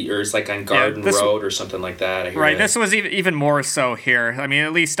Getty or it's like on Garden this Road or something like that. I hear right. that. This was even more so here. I mean,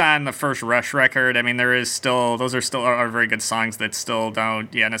 at least on the first Rush record, I mean, those are still very good songs that still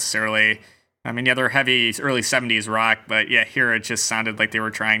don't necessarily. I mean, they're heavy early '70s rock, but yeah, here it just sounded like they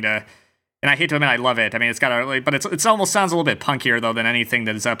were trying to. And I hate to admit, I love it. I mean, it's got but it's almost sounds a little bit punkier though than anything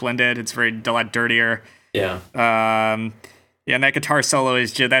that Zeppelin did. It's a lot dirtier. Yeah. Yeah, and that guitar solo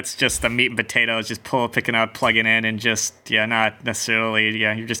is that's just the meat and potatoes, just picking up, plugging in, and just not necessarily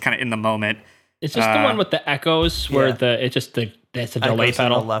you're just kind of in the moment. It's just the one with the echoes where that's a delay Echoes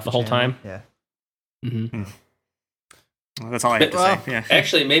on pedal left the whole channel. time. Yeah. Mm-hmm. Well, that's all I have to Well, say. Yeah.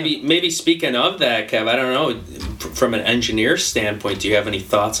 Actually, maybe speaking of that, Kev, I don't know. From an engineer standpoint, do you have any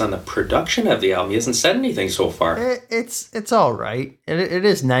thoughts on the production of the album? He hasn't said anything so far. It's all right. It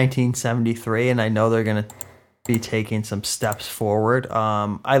is 1973, and I know they're gonna be taking some steps forward.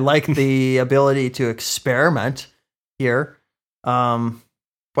 I like the ability to experiment here.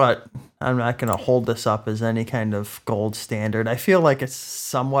 but I'm not going to hold this up as any kind of gold standard. I feel like it's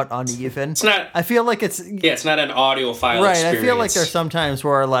somewhat uneven. It's not. I feel like it's It's not an audiophile right. experience. I feel like there's sometimes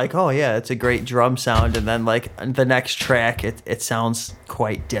where like, oh yeah, it's a great drum sound, and then like the next track, it sounds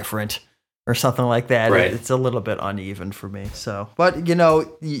quite different or something like that. Right. It's a little bit uneven for me. So, but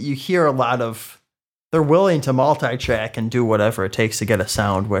you hear a lot of they're willing to multi-track and do whatever it takes to get a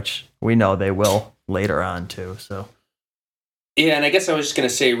sound, which we know they will later on too. So. Yeah, and I guess I was just going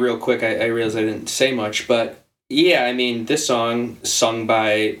to say real quick, I realized I didn't say much, but yeah, I mean, this song,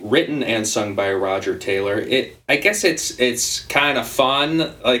 written and sung by Roger Taylor, I guess it's kind of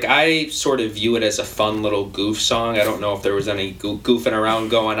fun. Like, I sort of view it as a fun little goof song. I don't know if there was any goofing around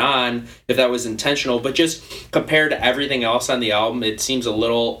going on, if that was intentional, but just compared to everything else on the album, it seems a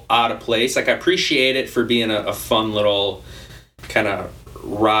little out of place. Like, I appreciate it for being a fun little kind of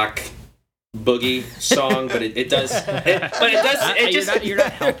rock boogie song, but it does. You're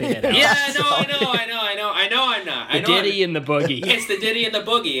not helping it out. Yeah, I know. I'm not. The ditty and the boogie. It's the ditty and the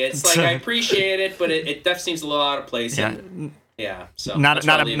boogie. It's like I appreciate it, but it definitely seems a little out of place. Yeah. And, yeah. So not a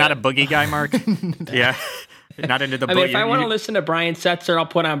boogie guy, Mark. Yeah. Not into the boogie. I mean, if I want to listen to Brian Setzer, I'll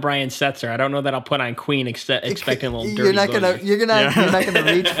put on Brian Setzer. I don't know that I'll put on Queen expecting a little dirty You're not gonna boogie. you're not gonna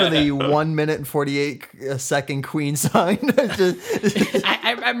reach for the 1 minute and 48 second Queen song.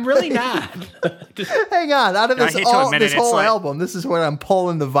 I'm really not. Hang on, out of I hate to admit this it, whole it's like- album, this is when I'm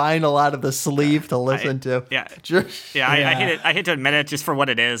pulling the vinyl out of the sleeve to listen to. Yeah. Just- Yeah, I hate to admit it, just for what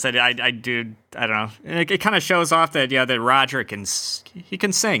it is. I don't know. And it kind of shows off that that Roger can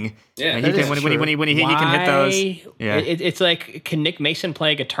sing. Yeah, And that he is can, when he can hit those. Yeah. It's like, can Nick Mason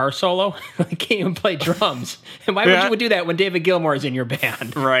play a guitar solo? He can't even play drums. And why would you do that when David Gilmour is in your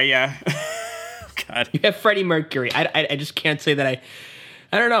band? Right. Yeah. God. You have Freddie Mercury. I just can't say that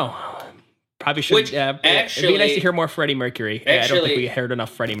I don't know. Probably should. Which, it'd actually- be nice to hear more Freddie Mercury. I don't think actually- we heard enough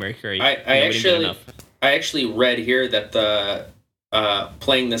Freddie Mercury. I We didn't get enough. actually read here that the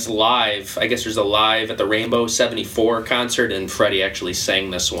playing this live. I guess there's a live at the Rainbow '74 concert, and Freddie actually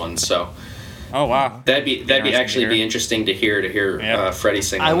sang this one. So Oh wow. that'd be Interesting to hear. interesting to hear Yep. Freddie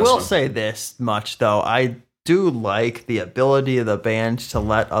sing. I on this will one. say this much though, I do like the ability of the band to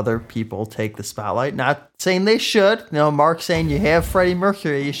let other people take the spotlight. Not saying they should. Mark saying you have Freddie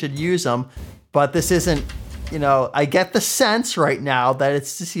Mercury, you should use him, but this isn't. I get the sense right now that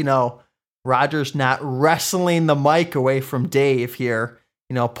it's just Roger's not wrestling the mic away from Dave here,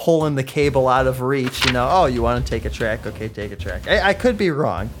 pulling the cable out of reach, oh, you want to take a track? Okay, take a track. I could be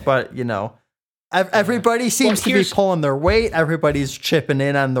wrong, but, everybody seems to be pulling their weight. Everybody's chipping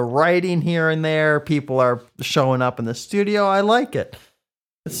in on the writing here and there. People are showing up in the studio. I like it.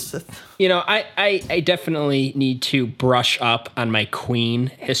 I definitely need to brush up on my Queen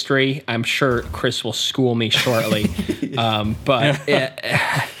history. I'm sure Chris will school me shortly. But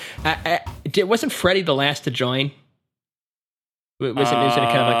wasn't Freddie the last to join? Isn't it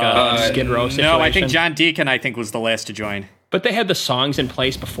kind of like a Skid Row situation? No, I think John Deacon was the last to join. But they had the songs in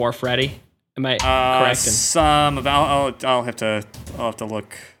place before Freddie. Am I correct? Some of I'll have to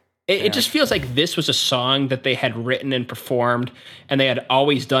look. It just feels like this was a song that they had written and performed, and they had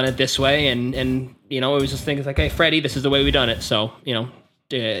always done it this way. And it was just things like, hey, Freddie, this is the way we done it. So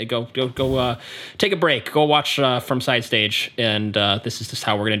go take a break, go watch From Side Stage, and this is just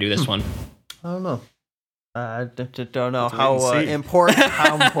how we're gonna do this one. I don't know. I don't know how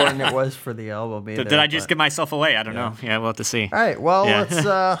important it was for the album. Either, Did I just give myself away? I don't know. Yeah, we'll have to see. All right. Well,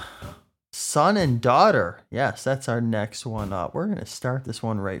 let's. Son and Daughter. Yes, that's our next one up. We're going to start this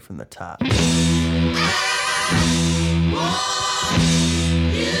one right from the top.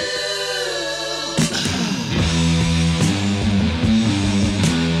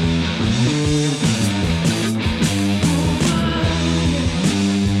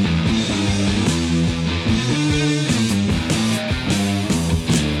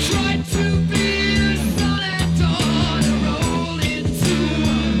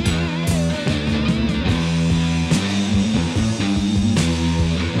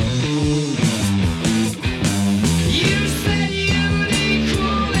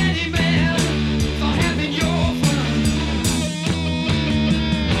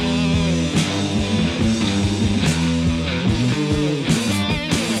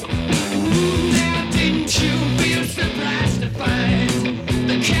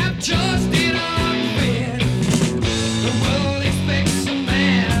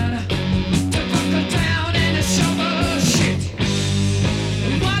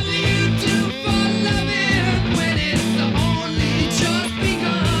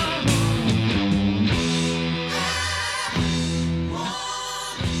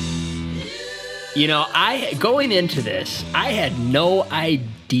 Going into this, I had no idea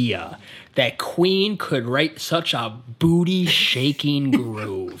idea that Queen could write such a booty-shaking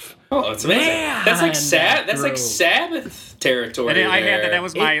groove. Oh, it's amazing. Man, that's like that like Sabbath territory. And I had there. that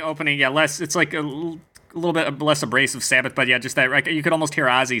was my opening. Yeah, it's like a little bit less abrasive Sabbath, but yeah, just that. Like, you could almost hear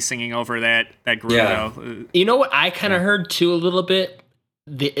Ozzy singing over that groove. Yeah. Though. You know what I kind of heard too a little bit?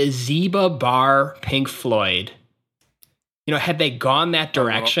 The Aziba Bar Pink Floyd. You know, had they gone that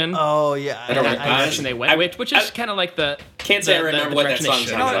direction? Oh yeah, I don't that remember. direction they went, which is kind of like the Can't say I remember what that direction song they should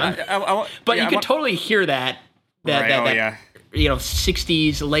sounds have like. gone. But yeah, you could totally hear that yeah. you know,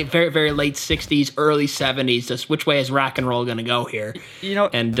 60s, very, very late 60s, early 70s, just which way is rock and roll going to go here? You know,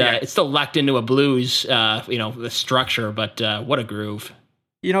 And yeah. it's still locked into a blues, you know, the structure, but what a groove.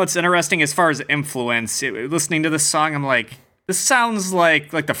 You know, it's interesting as far as influence. Listening to this song, I'm like, this sounds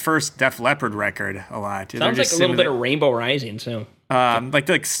like the first Def Leppard record a lot. Sounds like a little bit of Rainbow Rising, too.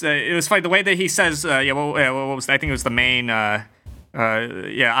 It was funny the way that he says, what was I think it was the main, I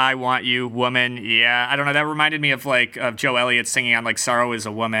want you, woman. Yeah, I don't know. That reminded me of of Joe Elliott singing on Sorrow Is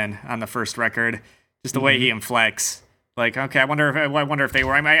a Woman on the first record. Just the way he inflects. Like, okay, I wonder if they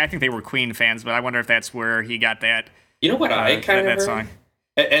were. I think they were Queen fans, but I wonder if that's where he got that. You know what I kind of that heard? song.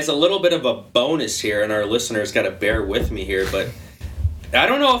 As a little bit of a bonus here, and our listeners got to bear with me here, but I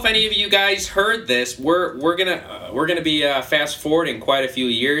don't know if any of you guys heard this. We're gonna be fast forwarding quite a few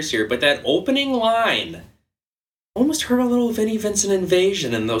years here, but that opening line almost heard a little Vinnie Vincent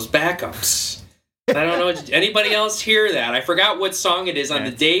Invasion in those backups. I don't know. Did anybody else hear that? I forgot what song it is on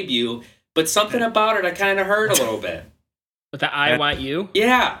the debut, but something about it I kind of heard a little bit. With the I Want You?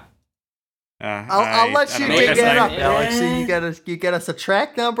 Yeah. I'll let you don't know. dig that up, Yeah. Alex. So you get us a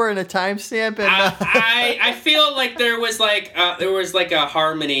track number and a timestamp, and I feel like there was like a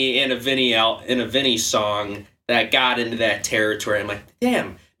harmony in a Vinny song that got into that territory. I'm like,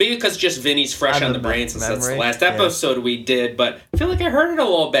 damn. Maybe because just Vinny's fresh on the brain since that's the last episode we did, but I feel like I heard it a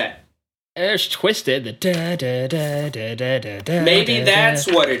little bit. There's Twisted. The da, da, da, da, da, da, da, Maybe da, that's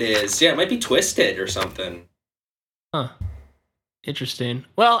da. what it is. Yeah, it might be Twisted or something. Huh. Interesting.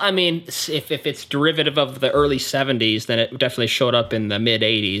 Well, I mean, if it's derivative of the early 70s, then it definitely showed up in the mid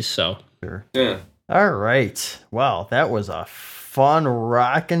 80s, so. Sure. Yeah. All right. Well, that was a fun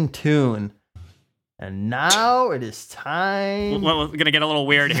rockin' tune. And now it is time. Well, we're gonna get a little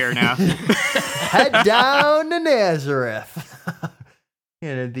weird here now. Head down to Nazareth.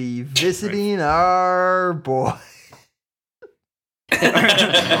 Gonna be visiting our boy.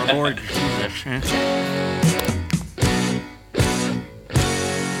 Our Lord Jesus.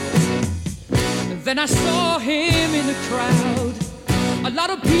 Then I saw him in the crowd. A lot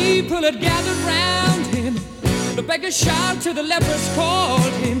of people had gathered round him. The beggar shouted to the lepers,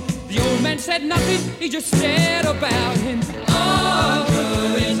 called him. The old man said nothing, he just stared about him. All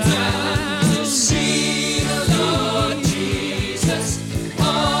going down to see the Lord Jesus.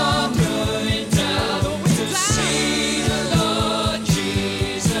 All going down to see the Lord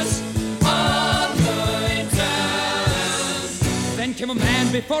Jesus. All going down. Then came a man,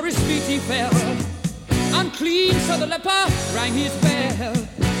 before his feet he fell. Unclean, so the leper rang his bell.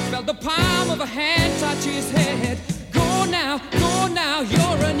 Felt the palm of a hand touch his head. Go now,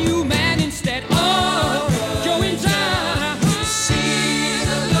 you're a new man instead. Oh, going down to see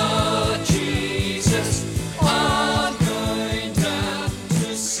the Lord Jesus. Oh, going down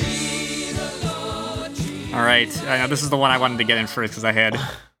to see the Lord Jesus. All right, I know this is the one I wanted to get in first because I had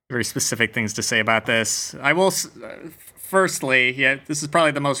very specific things to say about this. I will, firstly, this is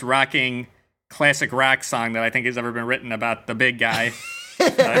probably the most rocking classic rock song that I think has ever been written about the big guy.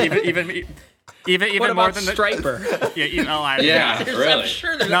 Even What more about than Stryper? Yeah, really. I'm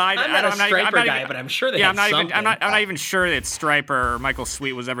sure there's. No, I'm not a Stryper guy, but I'm sure they Yeah, had something. I'm not even sure that Stryper or Michael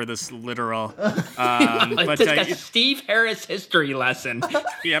Sweet was ever this literal. Like this guy's Steve Harris history lesson.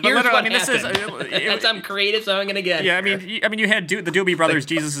 Yeah, but Here's literally, what I mean, this is. That's I'm creative, so I'm gonna get. Yeah, I mean, you had the Doobie Brothers.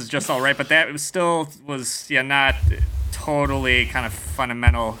 Jesus is just all right, but that was not totally kind of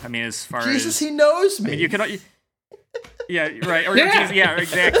fundamental. I mean, as far Jesus, as he knows me. I mean, you could. Yeah, right. Or yeah,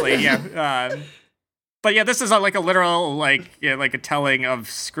 exactly. Yeah. But yeah, this is like a literal, like a telling of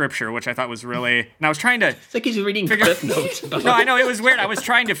scripture, which I thought was really. And I was trying to. It's like he's reading Cliff Notes. No, I know it was weird. I was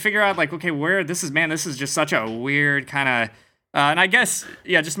trying to figure out, like, okay, where this is. Man, this is just such a weird kind of. And I guess,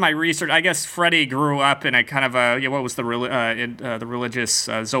 just my research. I guess Freddie grew up in a kind of a what was the religious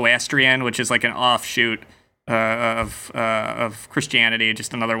Zoroastrian, which is like an offshoot of Christianity,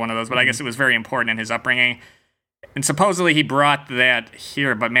 just another one of those. But I guess it was very important in his upbringing. And supposedly he brought that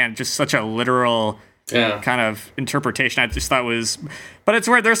here, but man, just such a literal kind of interpretation. I just thought was, but it's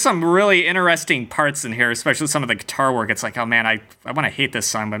where there's some really interesting parts in here, especially some of the guitar work. It's like, oh man, I want to hate this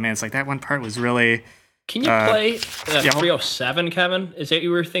song, but man, it's like that one part was really. Can you play 307, Kevin? Is that what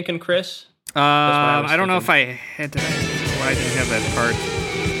you were thinking, Chris? I don't know if I had. I didn't have that part.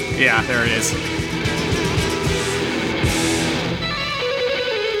 Yeah, there it is.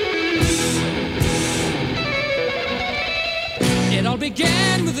 It all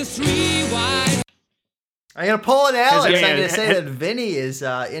began with the 3 wide. I'm going to pull it, Alex. Yeah, I'm going to say that Vinny is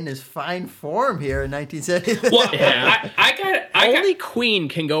in his fine form here in 1970. Well, Yeah. Only Queen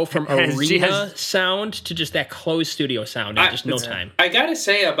can go from arena sound to just that closed studio sound in just no time. I gotta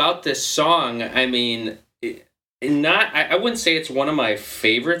say about this song, I mean, I wouldn't say it's one of my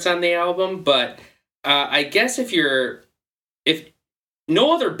favorites on the album, but I guess if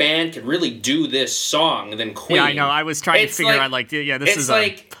no other band could really do this song than Queen. Yeah, I know. I was trying to figure out, like, this is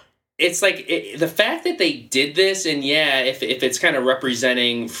it's like the fact that they did this, and if it's kind of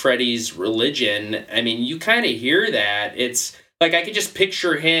representing Freddie's religion, I mean, you kind of hear that. It's like I could just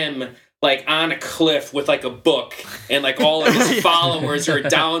picture him like on a cliff with like a book, and like all of his followers are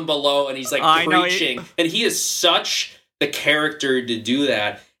down below, and he's like preaching, and he is such the character to do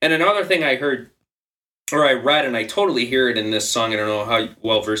that. And another thing I heard, or I read, and I totally hear it in this song. I don't know how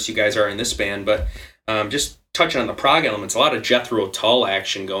well versed you guys are in this band, but just touching on the prog elements, a lot of Jethro Tull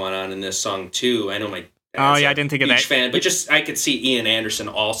action going on in this song too. I know my I didn't think of that. Fan, but just I could see Ian Anderson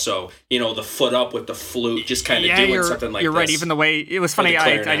also, the foot up with the flute, just kind of doing something like you're this. right. Even the way it was funny,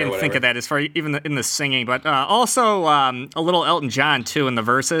 I didn't think of that as far even in the singing, but also a little Elton John too in the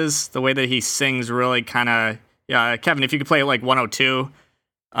verses. The way that he sings really kind of Kevin, if you could play it like 102.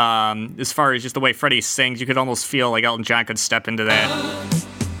 As far as just the way Freddie sings, you could almost feel like Elton John could step into that.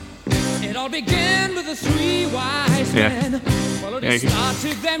 It all began with the 3 wise men. Followed a star,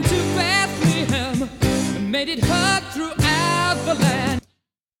 took them to Bethlehem, and made it heard throughout the land.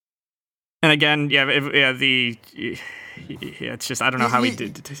 And again, it's just I don't know how he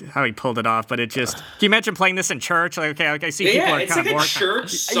pulled it off, but it just. Can you imagine playing this in church? Like, I see people are kind of bored. It's like a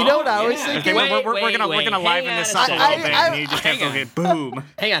church song. You know what I was thinking? Okay, we're gonna liven this up a little bit. And you just have to get boom.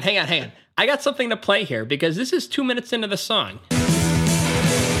 Hang on. I got something to play here because this is 2 minutes into the song.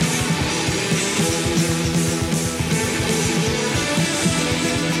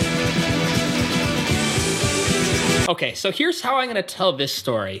 Okay, so here's how I'm going to tell this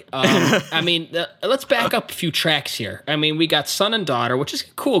story. I mean, let's back up a few tracks here. I mean, we got Son and Daughter, which is a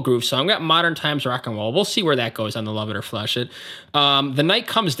cool groove song. We got Modern Times Rock and Roll. We'll see where that goes on the Love It or Flush It. The Night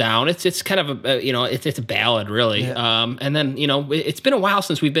Comes Down. It's kind of it's a ballad, really. Yeah. And then, it's been a while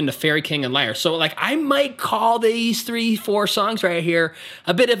since we've been to Fairy King and Liar. So, like, I might call these 3-4 songs right here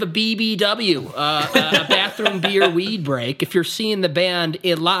a bit of a BBW, a bathroom beer weed break. If you're seeing the band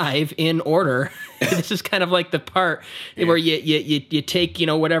live in order, this is kind of like the part where you take,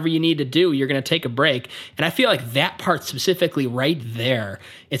 whatever you need to do, you're going to take a break. And I feel like that part specifically right there,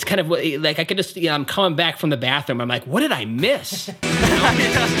 it's kind of like I could just, I'm coming back from the bathroom. I'm like, what did I miss?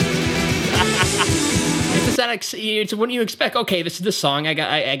 It's when you expect, okay, this is the song. I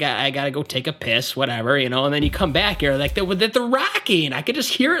got to go take a piss, whatever, and then you come back here like they're rocking. I could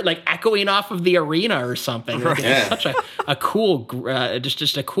just hear it like echoing off of the arena or something. Like, it's such a cool,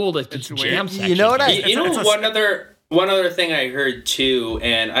 just a cool jam section. You know what one other thing I heard too,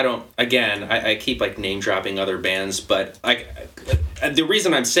 and I keep like name dropping other bands, but the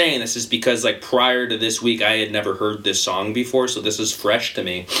reason I'm saying this is because like prior to this week, I had never heard this song before, so this is fresh to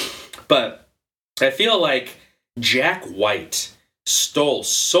me. But I feel like Jack White stole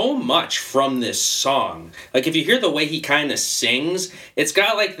so much from this song. Like if you hear the way he kind of sings, it's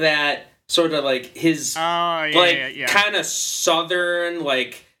got like that sort of like his kind of southern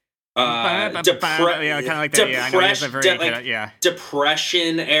like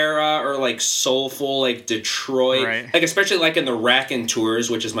depression era or like soulful like Detroit, right. Like especially like in the Raconteurs,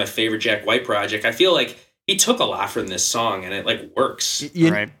 which is my favorite Jack White project. I feel like he took a lot from this song and it like works.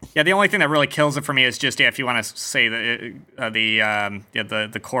 Right. Yeah. The only thing that really kills it for me is just if you want to say the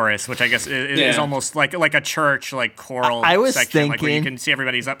chorus, which I guess is almost like a church like choral. I was section, thinking like where you can see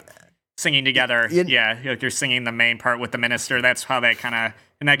everybody's up singing together. Like you're singing the main part with the minister. That's how that kind of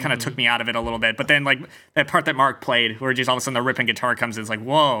took me out of it a little bit. But then like that part that Mark played, where just all of a sudden the ripping guitar comes in, it's like,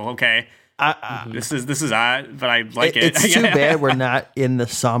 whoa, okay. This is odd, but I like it. It's too bad we're not in the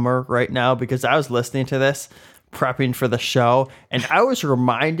summer right now because I was listening to this, prepping for the show, and I was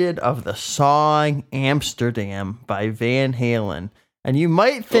reminded of the song Amsterdam by Van Halen. And you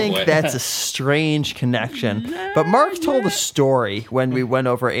might think that's a strange connection, but Mark told a story when we went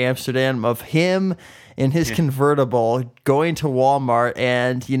over Amsterdam of him in his convertible going to Walmart,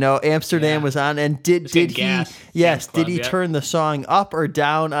 and Amsterdam was on, and did he turn the song up or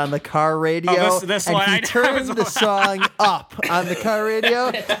down on the car radio? This and one, he turned the song up on the car radio.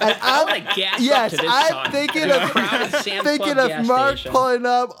 And I'm thinking of Mark pulling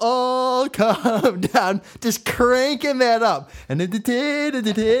up, "Oh, calm down," just cranking that up, and then and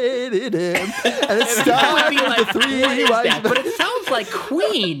it started the three wise. But it sounds like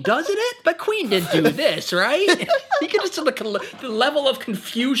Queen, doesn't it? But Queen didn't do this, right? You can just look at the level of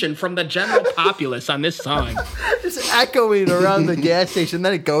confusion from the general populace on this song. Just echoing around the gas station.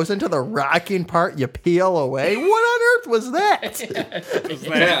 Then it goes into the rocking part. You peel away. What on earth was that?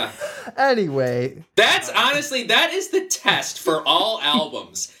 Yeah. Anyway. That is the test for all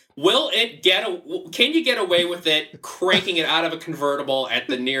albums. Can you get away with it cranking it out of a convertible at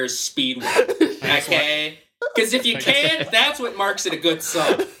the nearest speed? Okay? Because if you can't, that's what marks it a good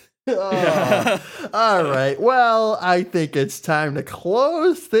song. All right. Well, I think it's time to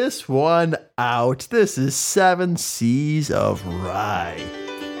close this one out. This is Seven Seas of Rye.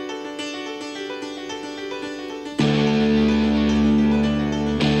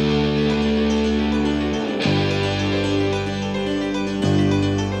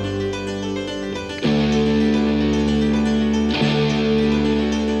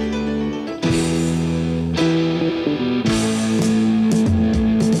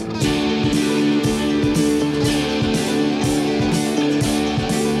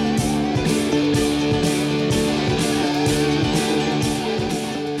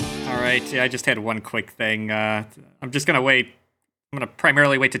 I just had one quick thing. I'm just going to wait. I'm going to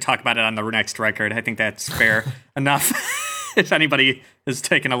primarily wait to talk about it on the next record. I think that's fair enough. If anybody has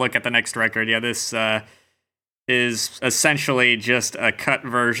taken a look at the next record, this is essentially just a cut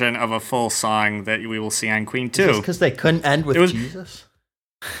version of a full song that we will see on Queen 2. Just because they couldn't end with Jesus?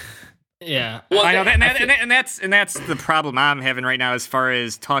 Yeah. Well, I know, and that's the problem I'm having right now as far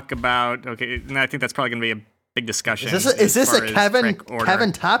as talk about. Okay, and I think that's probably going to be a big discussion. Is this a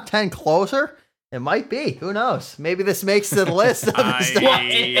Kevin top 10 closer? It might be. Who knows? Maybe this makes the list.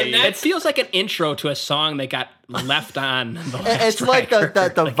 It feels like an intro to a song that got left on the last It's like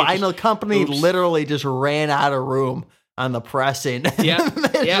the vinyl company oops. literally just ran out of room on the pressing. Yeah.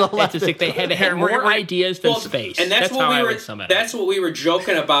 It's just like they had to have more ideas than space. And that's what we were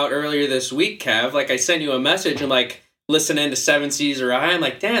joking about earlier this week, Kev. Like, I sent you a message. I'm like, listening to Seven Seas of Rye. I'm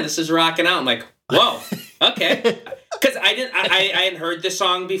like, damn, this is rocking out. I'm like, whoa, okay. Because I hadn't heard this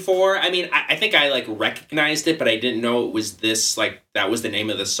song before. I mean, I think I like recognized it, but I didn't know it was this, like, that was the name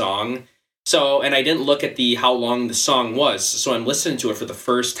of the song. So, and I didn't look at how long the song was. So I'm listening to it for the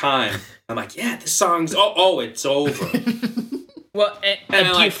first time. I'm like, yeah, this song's, it's over. Well,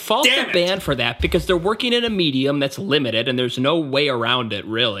 and do you fault the band for that? Because they're working in a medium that's limited and there's no way around it,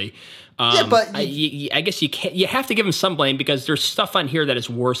 really. But I guess you can't. You have to give them some blame because there's stuff on here that is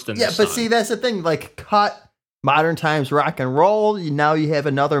worse than this. Yeah, but see, that's the thing. Like, cut Modern Times Rock and Roll. Now you have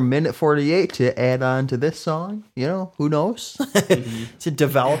another minute 48 to add on to this song. Who knows? To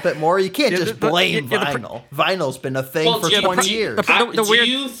develop it more. You can't just blame vinyl. Vinyl's been a thing for 20 years. Do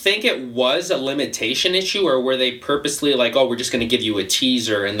you think it was a limitation issue, or were they purposely like, we're just going to give you a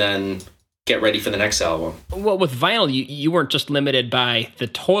teaser and then get ready for the next album? Well, with vinyl, you weren't just limited by the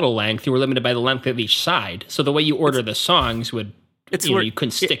total length; you were limited by the length of each side. So the way you order the songs would, you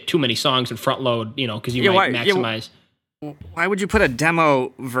couldn't stick too many songs in front load, because you might maximize. Why would you put a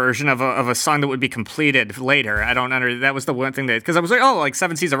demo version of a song that would be completed later? I don't understand. That was the one thing because I was like,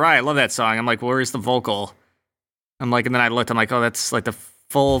 Seven Seas of Rye, I love that song. I'm like, where's the vocal? I'm like, and then I looked. I'm like, that's like the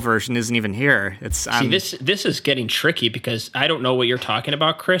full version isn't even here. See, this is getting tricky because I don't know what you're talking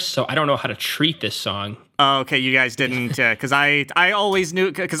about, Chris. So I don't know how to treat this song. Oh, okay, you guys didn't, because I always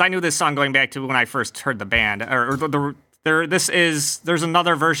knew, because I knew this song going back to when I first heard the band. There's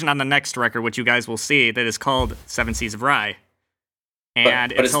another version on the next record, which you guys will see, that is called Seven Seas of Rye,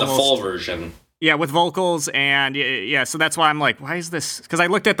 and but it's the full version. Yeah, with vocals, and yeah, so that's why I'm like, why is this? Because I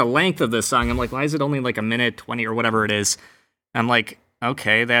looked at the length of this song, I'm like, why is it only like a minute 20 or whatever it is? I'm like,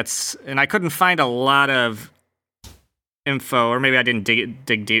 okay, and I couldn't find a lot of info, or maybe I didn't dig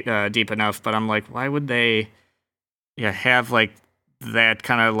deep enough, but I'm like, why would they have like that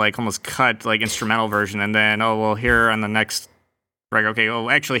kind of like almost cut like instrumental version, and then here on the next record,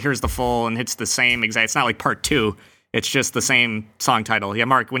 actually here's the full, and it's the same exact, it's not like part 2, it's just the same song title. Yeah,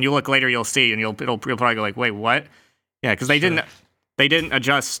 Mark, when you look later you'll see, and you'll probably go like, wait, what? Yeah, because they didn't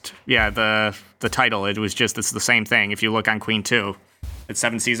adjust the title. It was just, it's the same thing. If you look on Queen 2, it's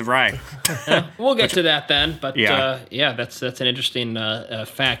Seven Seas of Rye. We'll get to that then, but that's an interesting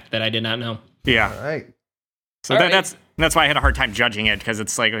fact that I did not know. Yeah. All right. So that's And that's why I had a hard time judging it, because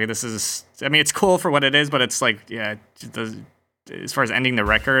it's like, okay, this is, I mean, it's cool for what it is, but it's like, yeah, as far as ending the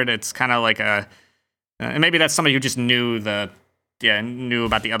record, it's kind of like and maybe that's somebody who just knew about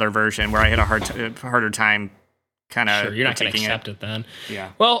the other version, where I had a harder time kind of. Sure, you're not going to accept it then. Yeah.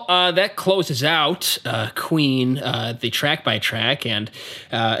 Well, that closes out Queen, the track by track, and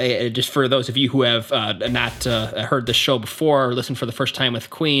just for those of you who have not heard the show before or listened for the first time with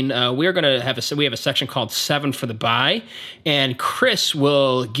Queen, we are going to have a section called 7 for the Buy, and Chris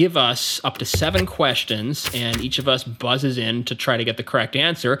will give us up to 7 questions, and each of us buzzes in to try to get the correct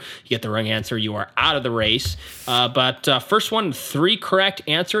answer. You get the wrong answer, you are out of the race. But first one, 3 correct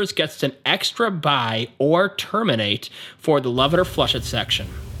answers gets an extra buy or terminate for the Love It or Flush It section.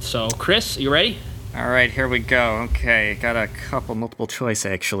 So, Chris, you ready? All right, here we go. Okay, got a couple multiple choice,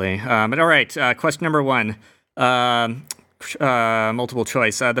 actually. But all right, question number 1. Multiple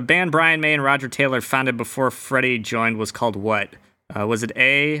choice. The band Brian May and Roger Taylor founded before Freddie joined was called what? Was it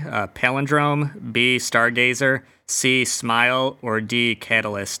A, Palindrome, B, Stargazer, C, Smile, or D,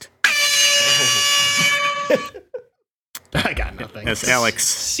 Catalyst? I got nothing. Yes, Alex.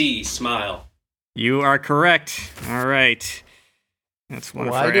 C, Smile. You are correct. All right. That's one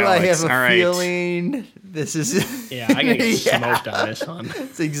Why for do Alex. I have All a right. feeling this is... Yeah, I gotta get smoked on this one.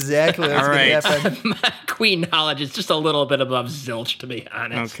 That's exactly what's All going right. to happen. My Queen knowledge is just a little bit above zilch, to be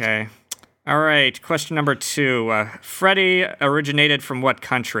honest. Okay. All right. Question number 2. Freddie originated from what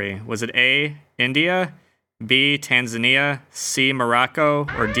country? Was it A, India, B, Tanzania, C, Morocco,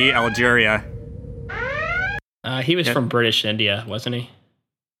 or D, Algeria? He was from British India, wasn't he?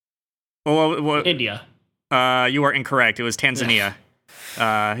 Well, India. you are incorrect. It was Tanzania.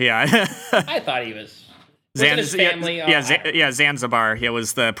 Yeah. I thought he was. Was it his family? Yeah, Zanzibar. Yeah,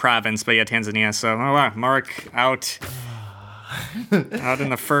 was the province, but yeah, Tanzania. So, wow, Mark out in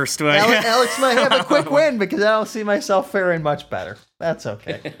the first way. Alex might have a quick win because I don't see myself faring much better. That's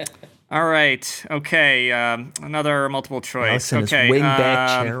okay. All right. Okay. Another multiple choice. Alex in Okay. his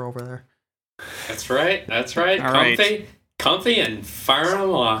wingback chair over there. That's right. All right. Comfy, and firing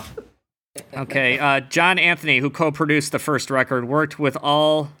them off. Okay. John Anthony, who co-produced the first record, worked with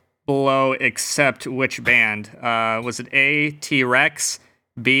all below except which band? Was it A, T-Rex,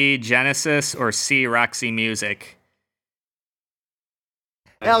 B, Genesis, or C, Roxy Music?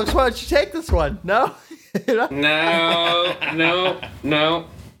 Alex, why don't you take this one? No? No.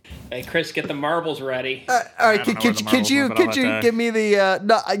 Hey, Chris, get the marbles ready. All right, I don't know could where the you marbles are, but I'll give me the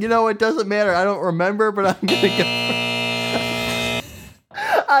no? You know it doesn't matter. I don't remember, but I'm gonna go.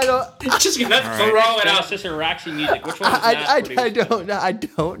 I don't. Just gonna throw it out. Genesis or Roxy Music? Which one was that? I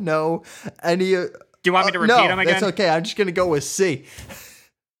don't know any. Do you want me to repeat no, them again? that's okay. I'm just gonna go with C.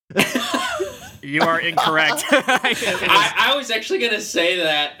 You are incorrect. I was actually gonna say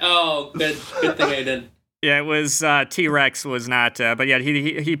that. Oh, good thing I didn't. Yeah, it was T-Rex was not, but yeah,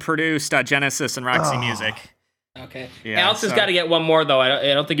 he produced Genesis and Roxy Music. Okay. Yeah, Alex has got to get one more, though. I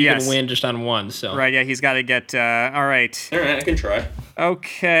don't think you Yes. can win just on one. So Right, yeah, he's got to get, all right. All right, I can try.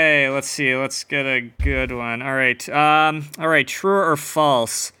 Okay, let's see. Let's get a good one. All right. True or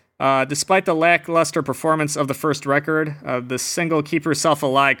false? Despite the lackluster performance of the first record, the single "Keep Yourself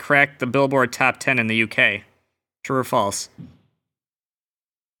Alive" cracked the Billboard Top 10 in the UK. True or false?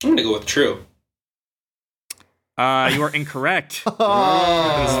 I'm gonna go with true. You are incorrect. It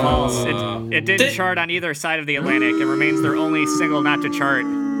was false. It didn't chart on either side of the Atlantic. It remains their only single not to chart.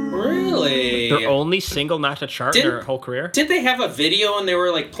 Really? their only single not to chart in their whole career. Did they have a video and they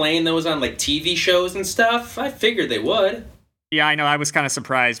were like playing those on like TV shows and stuff? I figured they would. Yeah, I know. I was kind of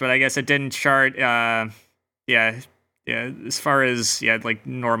surprised, but I guess it didn't chart. Yeah. As far as like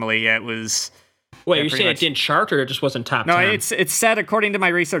normally, it was. Wait, yeah, you're saying much. it didn't chart, or it just wasn't top 10? No, it's said according to my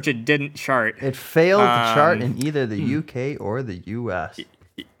research, it didn't chart. It failed to chart in either the UK or the US.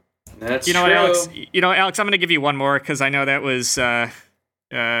 That's You know true. what, Alex? Alex, I'm going to give you one more because I know that was. Alex.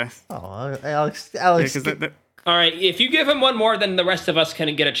 Yeah, 'cause All right, if you give him one more, then the rest of us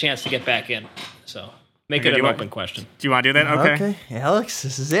can get a chance to get back in. So make Okay, it do an you want- open question. do you want to do that? Okay. Alex,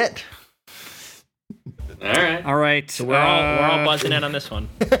 this is it. All right. All right. So we're all buzzing in on this one.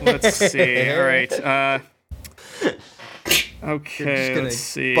 Let's see. All right. Okay. gonna Let's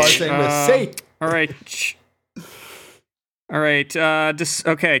see. buzz in with C. All right. All right.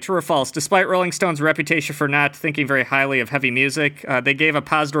 Okay. True or false? Despite Rolling Stone's reputation for not thinking very highly of heavy music, they gave a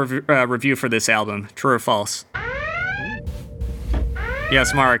positive review for this album. True or false?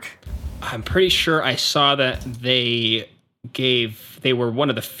 Yes, Mark. I'm pretty sure I saw that they were one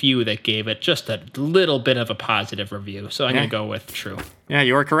of the few that gave it just a little bit of a positive review. So I'm going to go with true. Yeah,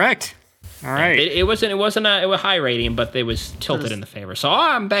 you are correct. All right. It wasn't a high rating, but it was tilted in the favor. So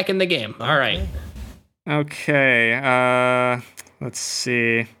I'm back in the game. All right. Okay, let's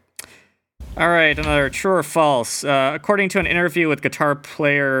see. All right, another true or false. According to an interview with Guitar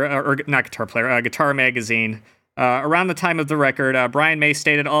Magazine, around the time of the record, Brian May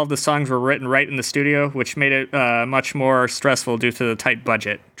stated all of the songs were written right in the studio, which made it much more stressful due to the tight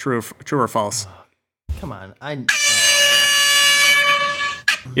budget. True or false? Come on.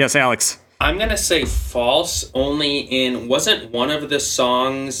 Yes, Alex. I'm going to say false, wasn't one of the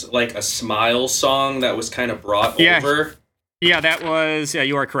songs like a Smile song that was kind of brought over? Yeah, that was. Yeah,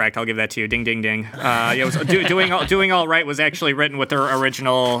 you are correct. I'll give that to you. Ding, ding, ding. It was doing all right was actually written with their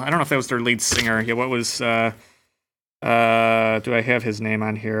original. I don't know if that was their lead singer. Yeah, what was? Do I have his name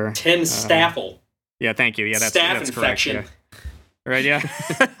on here? Tim Staffel. Yeah, thank you. Yeah, that's infection. Correct. Yeah. Right. Yeah.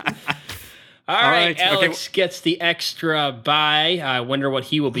 All right, Alex gets the extra bye. I wonder what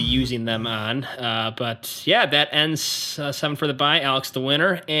he will be using them on. But yeah, that ends 7 for the bye. Alex the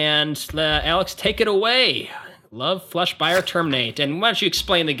winner. And Alex, take it away. Love, flush, buy, or terminate. And why don't you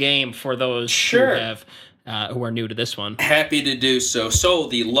explain the game for those who are new to this one? Happy to do so. So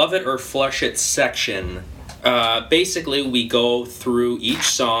the love it or flush it section. Basically, we go through each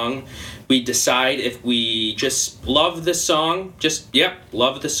song. We decide if we just love the song.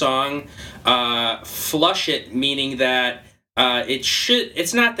 Love the song. Flush it, meaning that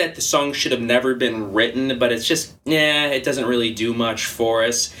it's not that the song should have never been written, but it's just, it doesn't really do much for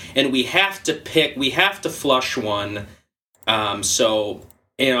us. And we have to flush one. So,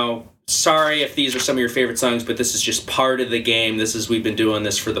 sorry if these are some of your favorite songs, but this is just part of the game. We've been doing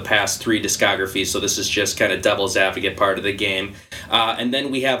this for the past 3 discographies, so this is just kind of devil's advocate part of the game. And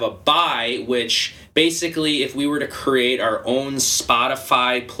then we have a buy, which basically, if we were to create our own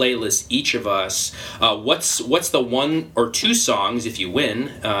Spotify playlist, each of us, what's the 1 or 2 songs, if you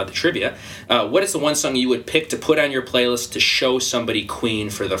win the trivia, what is the one song you would pick to put on your playlist to show somebody Queen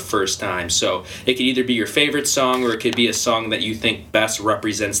for the first time? So it could either be your favorite song, or it could be a song that you think best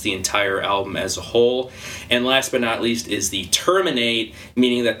represents the entire album as a whole. And last but not least is the terminate,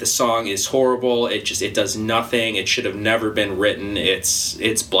 meaning that the song is horrible, it does nothing, it should have never been written,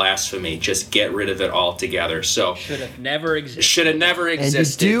 it's blasphemy, just get rid of it altogether. So should have never existed. And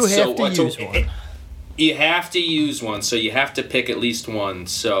you do have to use one. You have to use one, so you have to pick at least one.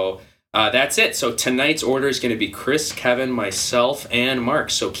 So that's it. So tonight's order is going to be Chris, Kevin, myself, and Mark.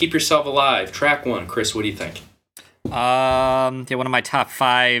 So keep yourself alive. Track 1. Chris, what do you think? One of my top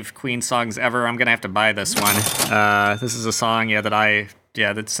 5 Queen songs ever. I'm gonna have to buy this one. This is a song,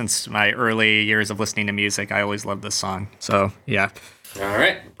 that since my early years of listening to music, I always loved this song. So yeah. All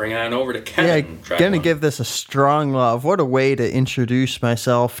right, bring on over to Kevin. Yeah, gonna give this a strong love. What a way to introduce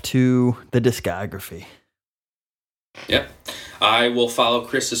myself to the discography. Yep. I will follow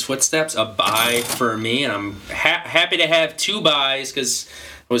Chris's footsteps. A buy for me, and I'm happy to have 2 buys because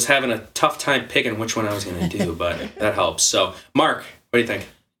I was having a tough time picking which one I was going to do, but that helps. So, Mark, what do you think?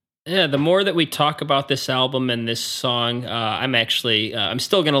 Yeah, the more that we talk about this album and this song, I'm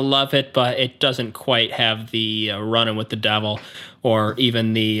still going to love it, but it doesn't quite have the Running with the Devil or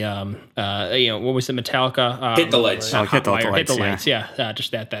even the, what was it, Metallica? Hit the Lights. Hit the Lights, yeah.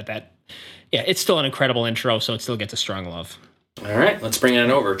 Just that. Yeah, it's still an incredible intro, so it still gets a strong love. All right, let's bring it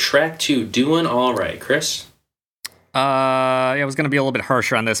on over. Track 2, Doing All Right. Chris? I was going to be a little bit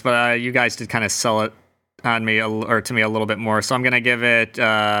harsher on this, but you guys did kind of sell it on me to me a little bit more, so I'm going to give it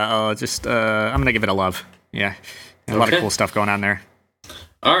I'm going to give it a love. Yeah, a lot of cool stuff going on there.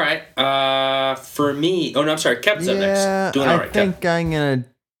 All right, for me, I'm sorry, Kevin's up next. Doing All Right, I think I'm going to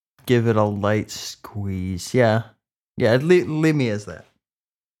give it a light squeeze. Yeah, leave me as that.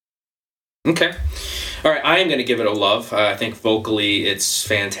 Okay. All right, I am going to give it a love. I think vocally it's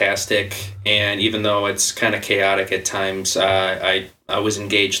fantastic, and even though it's kind of chaotic at times, I was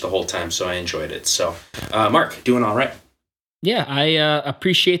engaged the whole time, so I enjoyed it. So, Mark, Doing All Right. Yeah, I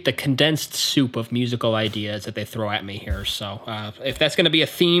appreciate the condensed soup of musical ideas that they throw at me here. So, if that's going to be a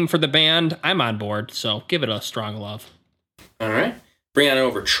theme for the band, I'm on board. So, give it a strong love. All right, bring on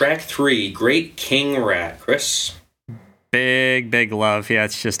over. Track 3, Great King Rat. Chris? Big love. Yeah,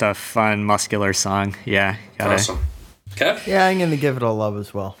 it's just a fun, muscular song. Yeah. Awesome. Kev? Yeah, I'm going to give it a love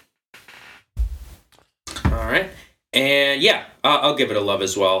as well. All right. And yeah, I'll give it a love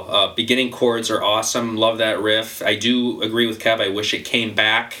as well. Beginning chords are awesome. Love that riff. I do agree with Kev. I wish it came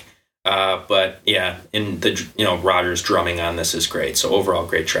back. But yeah, in the Rodgers drumming on this is great. So overall,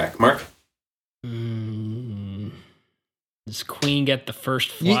 great track. Mark? Does Queen get the first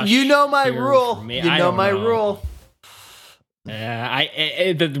flush? You know my rule. You know my rule.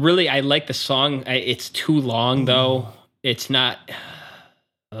 I like the song. It's too long though. It's not,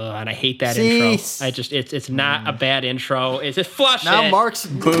 and I hate that intro. It's not a bad intro. It's just flush now it. Mark's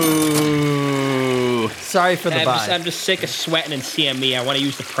boo. Sorry for the I'm vibe. just sick of sweating in CME. I want to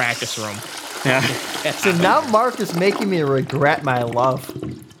use the practice room. Yeah. So now Mark is making me regret my love.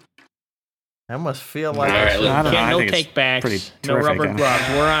 I must feel like All right, I should. I don't know. I No think it's take backs, pretty no terrific, rubber yeah. gloves.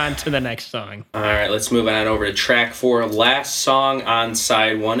 We're on to the next song. All right, let's move on over to track 4, last song on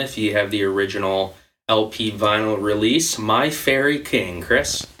side 1. If you have the original LP vinyl release, My Fairy King,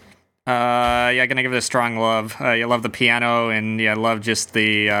 Chris. Yeah, gonna give it a strong love. You love the piano, and yeah, love just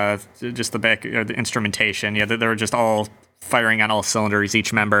the back, the instrumentation. Yeah, they're just all firing on all cylinders,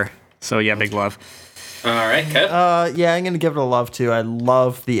 each member. So yeah, big love. All right, Kev. Yeah, I'm gonna give it a love too. I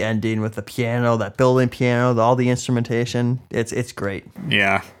love the ending with the piano, that building piano, all the instrumentation. It's great.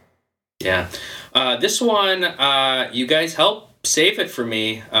 Yeah. Yeah. This one, you guys help save it for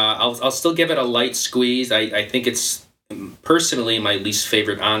me. I'll still give it a light squeeze. I think it's personally my least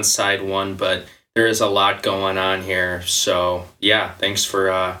favorite on-side one, but there is a lot going on here. So, yeah, thanks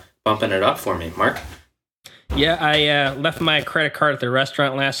for bumping it up for me, Mark. Yeah, I left my credit card at the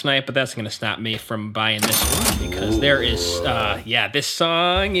restaurant last night, but that's going to stop me from buying this one because there is, this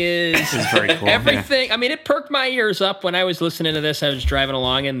song is very cool. everything. Yeah. I mean, it perked my ears up when I was listening to this. I was driving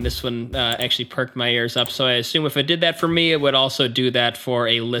along, and this one actually perked my ears up. So I assume if it did that for me, it would also do that for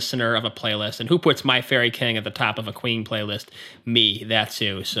a listener of a playlist. And who puts My Fairy King at the top of a Queen playlist? Me, that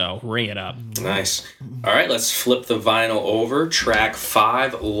too. So ring it up. Nice. All right, let's flip the vinyl over. Track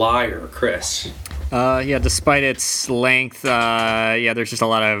 5, Liar, Chris. Yeah, despite its length, there's just a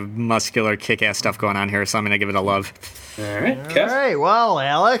lot of muscular, kick-ass stuff going on here, so I'm going to give it a love. All right, All Kev. right, well,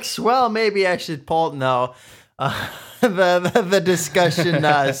 Alex, maybe I should pull. No, the discussion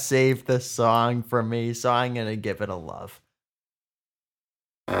saved the song for me, so I'm gonna give it a love.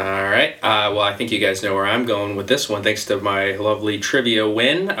 All right. Well, I think you guys know where I'm going with this one. Thanks to my lovely trivia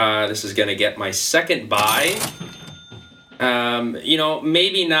win. This is going to get my second buy.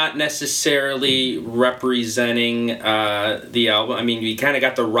 Maybe not necessarily representing the album. I mean, you kind of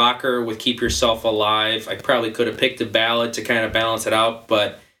got the rocker with Keep Yourself Alive. I probably could have picked a ballad to kind of balance it out,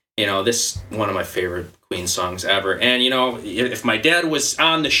 but, this is one of my favorite Queen songs ever. And, if my dad was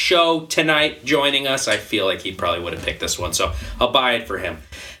on the show tonight joining us, I feel like he probably would have picked this one. So I'll buy it for him.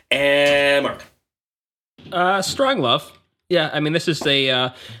 And Mark. Strong love. Yeah, I mean, this is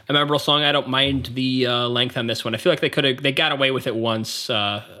a memorable song. I don't mind the length on this one. I feel like they got away with it once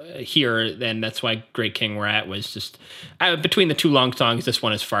here, and that's why Great King We're At was just between the two long songs. This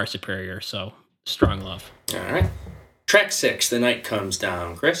one is far superior. So strong love. All right. Track 6, The Night Comes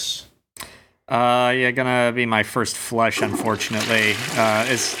Down, Chris. Gonna be my first flush, unfortunately.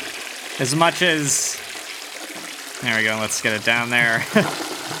 As much as there we go. Let's get it down there.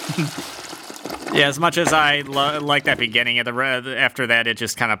 Yeah, as much as I like that beginning, after that it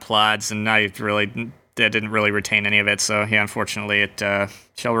just kind of plods, and I didn't really retain any of it. So yeah, unfortunately, it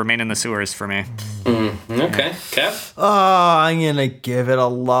shall remain in the sewers for me. Okay, Kev. Oh, I'm gonna give it a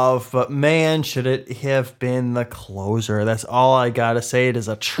love, but man, should it have been the closer? That's all I gotta say. It is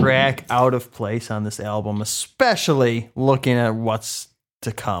a track out of place on this album, especially looking at what's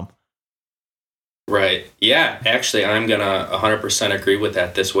to come. Right. Yeah, actually, I'm going to 100% agree with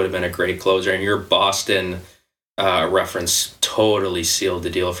that. This would have been a great closer, and your Boston reference totally sealed the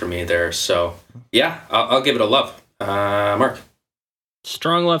deal for me there. So, yeah, I'll give it a love. Mark.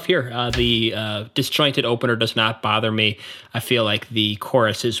 Strong love here. The disjointed opener does not bother me. I feel like the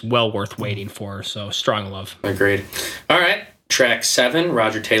chorus is well worth waiting for, so strong love. Agreed. All right. Track 7,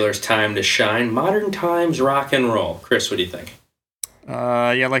 Roger Taylor's Time to Shine, Modern Times Rock and Roll. Chris, what do you think?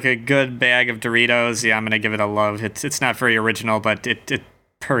 Like a good bag of Doritos. Yeah, I'm gonna give it a love. It's not very original, but it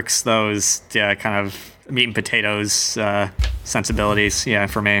perks those kind of meat and potatoes sensibilities. Yeah,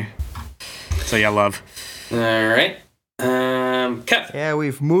 for me. So yeah, love. All right, Kev. Yeah,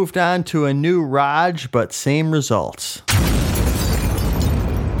 we've moved on to a new Raj, but same results.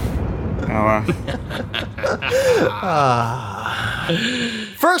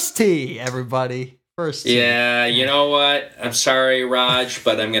 First tee, everybody. First tee. Yeah, you know what? I'm sorry, Raj,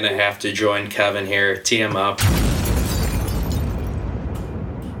 but I'm gonna have to join Kevin here. Tee him up.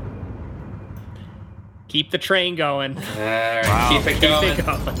 Keep the train going. All right, keep it going.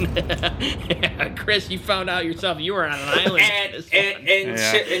 Yeah, Chris, you found out yourself you were on an island.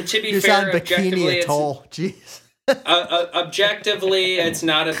 And to be He's fair, on Bikini Atoll. Jeez. Objectively, it's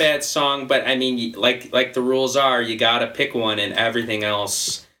not a bad song, but I mean, like the rules are, you gotta pick one, and everything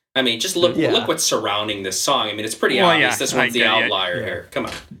else. I mean, just look what's surrounding this song. I mean, it's pretty obvious. This one's the outlier here. Come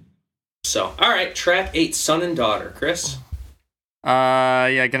on. So, all right, track 8, Son and Daughter, Chris.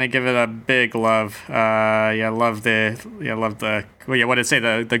 Gonna give it a big love. Love the. Well, what did it say?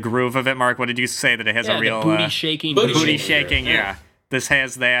 The groove of it, Mark. What did you say that it has a real booty shaking? Booty shaking. Yeah. This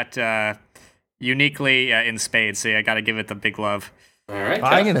has that. uniquely in spades. So yeah, I got to give it the big love. All right.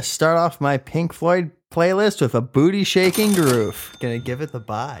 I'm going to start off my Pink Floyd playlist with a booty shaking groove. Gonna give it the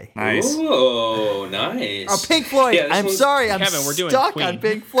bye. Nice. Oh, nice. Oh, Pink Floyd. Yeah, this I'm one's- sorry. I'm Kevin, we're doing stuck Queen. on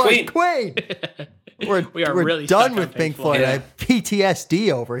Pink Floyd. Queen. We are we're really done stuck with on Pink Pink Floyd. Floyd. I have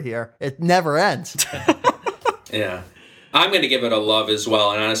PTSD over here. It never ends. Yeah. I'm going to give it a love as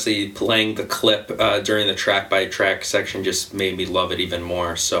well. And honestly, playing the clip during the track-by-track section just made me love it even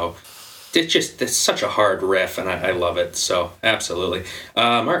more. So it's such a hard riff, and I love it. So absolutely.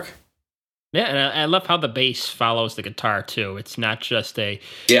 Mark? Yeah, and I love how the bass follows the guitar too. It's not just Yeah.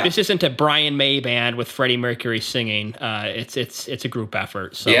 This isn't a Brian May band with Freddie Mercury singing. It's a group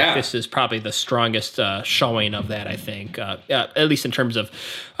effort. So Yeah. this is probably the strongest showing of that, I think, at least in terms of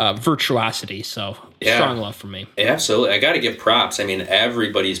virtuosity. So Yeah. strong love for me. Yeah, absolutely. I got to give props. I mean,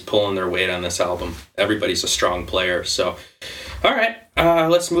 everybody's pulling their weight on this album. Everybody's a strong player. So, all right,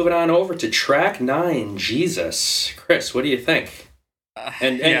 let's move it on over to track 9, Jesus. Chris, what do you think?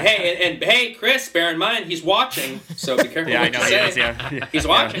 And yeah. hey, Chris, bear in mind he's watching, so be careful. Yeah, I what know you he say. is. Yeah, He's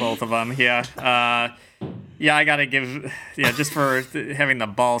watching. Yeah, both of them. Yeah. Yeah, I gotta give. Yeah, just for having the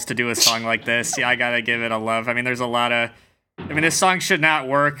balls to do a song like this. Yeah, I gotta give it a love. I mean, there's a lot of. I mean, this song should not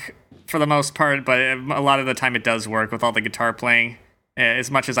work for the most part, but a lot of the time it does work with all the guitar playing.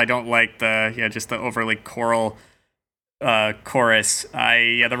 As much as I don't like just the overly choral chorus.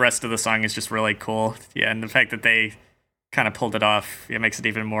 The rest of the song is just really cool. Yeah, and the fact that they kind of pulled it off, makes it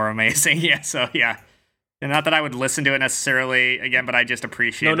even more amazing. Yeah, so yeah. And not that I would listen to it necessarily again, but I just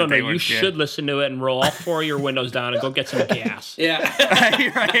appreciate No, that they you should listen to it and roll all 4 of your windows down and go get some gas. Yeah.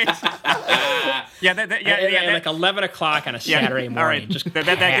 right. Yeah, And like 11 o'clock on a Saturday morning. All right. Just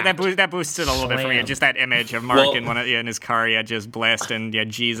that boosted it a little bit for me. Slam. Just that image of Mark in his car, just blasting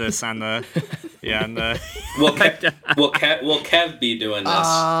Jesus on the on the. Will Kev be doing this?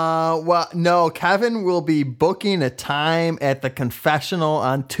 Well, no, Kevin will be booking a time at the confessional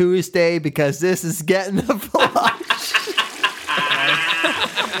on Tuesday because this is getting the flush.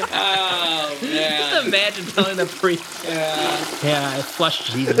 Oh man. Just imagine telling the priest, I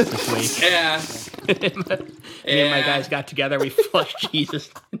flushed Jesus this week. Yeah. Me and my guys got together. We flushed Jesus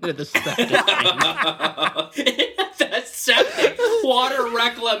into the septic tank. The septic water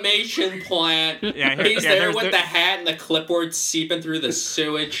reclamation plant. Yeah, He's there there's- with the hat and the clipboard seeping through the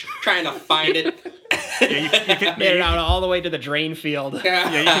sewage, trying to find it. You can, Made it out all the way to the drain field.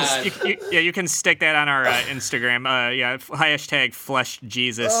 you can stick that on our Instagram. Hashtag flush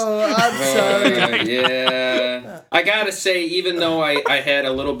Jesus. Oh, I'm sorry. Yeah. I gotta say, even though I had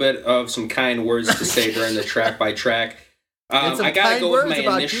a little bit of some kind words to say during the track by track, And some I gotta kind go with words my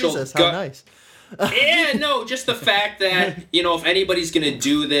about initial Jesus. How gut. nice. Yeah, no, just the fact that, if anybody's going to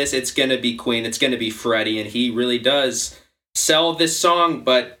do this, it's going to be Queen, it's going to be Freddie, and he really does sell this song,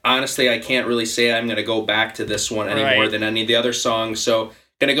 but honestly, I can't really say I'm going to go back to this one any more than any of the other songs, so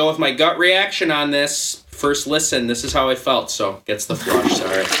going to go with my gut reaction on this. First listen, this is how I felt, so gets the flush,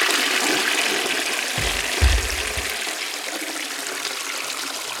 sorry.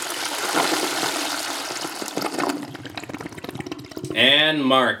 And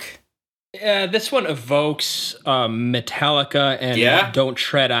Mark. This one evokes Metallica and Don't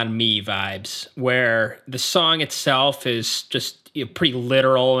Tread on Me vibes, where the song itself is just pretty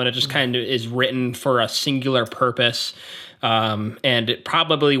literal and it just kind of is written for a singular purpose. And it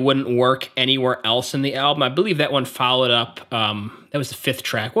probably wouldn't work anywhere else in the album. I believe that one followed up. That was the 5th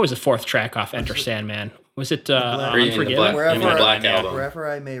track. What was the 4th track off Enter Sandman? Was it Unforgiven? Wherever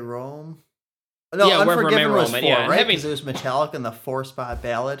I may roam. No, yeah, Unforgiven was 4, yeah. right? Because it was Metallica and the 4-spot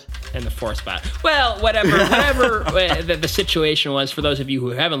ballad. And the 4th spot. Well, whatever the situation was, for those of you who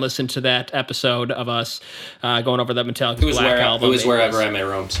haven't listened to that episode of us going over the Metallica Black album. It was Wherever I May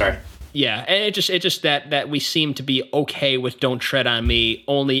Roam, sorry. Yeah, and it just that we seem to be okay with Don't Tread on Me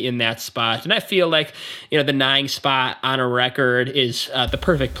only in that spot. And I feel like, the 9 spot on a record is the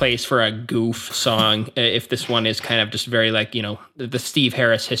perfect place for a goof song if this one is kind of just very like, the Steve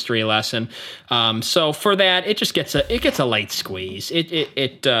Harris history lesson. So for that, it just gets a light squeeze.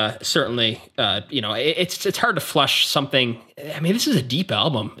 It certainly, it's hard to flush something. I mean, this is a deep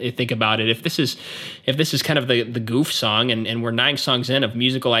album. If you think about it. If this is kind of the goof song, and we're 9 songs in of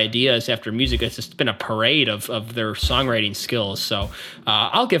musical ideas after music, it's just been a parade of their songwriting skills. So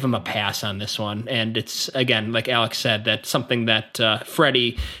I'll give them a pass on this one. And it's, again, like Alex said, that's something that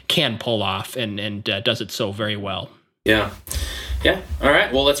Freddie can pull off and does it so very well. Yeah. All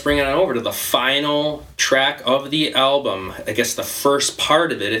right. Well, let's bring it on over to the final track of the album. I guess the first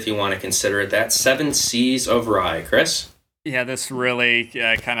part of it, if you want to consider it that, 7 Seas of Rye. Chris? Yeah, this really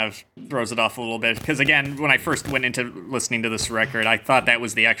kind of throws it off a little bit. Because, again, when I first went into listening to this record, I thought that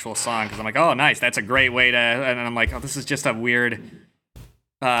was the actual song. Because I'm like, oh, nice, that's a great way to... And I'm like, oh, this is just a weird...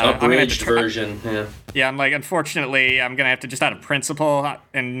 abridged version, yeah. Yeah, I'm like, unfortunately, I'm going to have to, just out of principle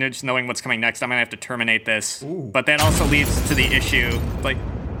and just knowing what's coming next, I'm going to have to terminate this. Ooh. But that also leads to the issue, like,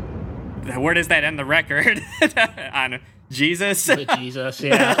 where does that end the record? On Jesus? Jesus,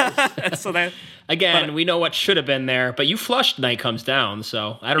 yeah. So that... Again, we know what should have been there, but you flushed Night Comes Down,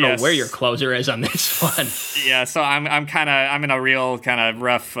 so I don't know where your closer is on this one. Yeah, so I'm in a real kind of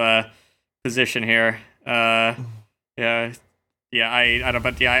rough position here. I don't,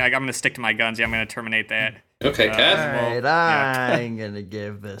 but yeah, I'm gonna stick to my guns. Yeah, I'm gonna terminate that. Okay, Kev. All right, I'm gonna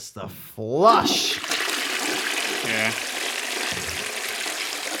give this the flush. Yeah.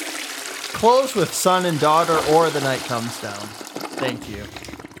 Close with Son and Daughter or The Night Comes Down. Thank you.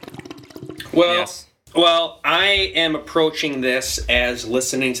 Well, I am approaching this as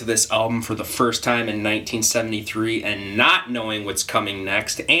listening to this album for the first time in 1973 and not knowing what's coming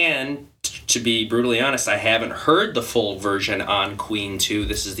next. And to be brutally honest, I haven't heard the full version on Queen 2.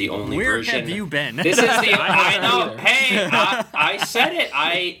 This is the only version. Where have you been? This is the... I know. Hey, I said it.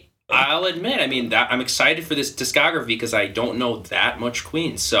 I'll admit. I mean, I'm excited for this discography because I don't know that much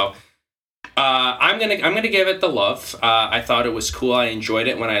Queen. So... I'm gonna give it the love. I thought it was cool. I enjoyed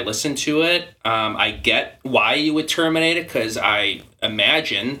it when I listened to it. I get why you would terminate it because I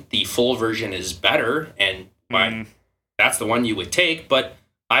imagine the full version is better and why that's the one you would take. But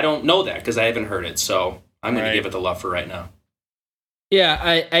I don't know that because I haven't heard it. So I'm gonna give it the love for right now.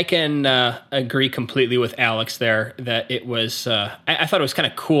 Yeah, I can agree completely with Alex there that it was, I thought it was kind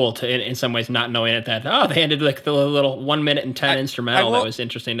of cool to, in some ways, not knowing it that, they ended like the little 1 minute and 10 instrumental that was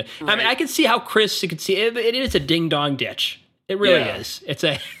interesting. Right. I mean, I can see how Chris, you could see, it is a ding dong ditch. It really is. It's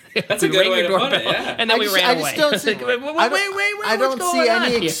a... That's a good way to put it, yeah. And then we ran away. I don't see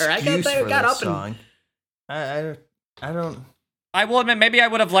any excuse for this song. I don't... I will admit, maybe I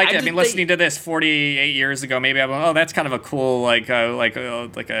would have liked it. I mean, listening to this 48 years ago, maybe I'm like, that's kind of a cool, like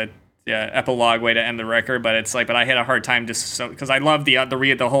a epilogue way to end the record. But it's like, but I had a hard time just because I love the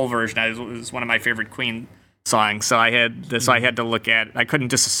whole version. It was one of my favorite Queen songs. So I had this. I had to look at. I couldn't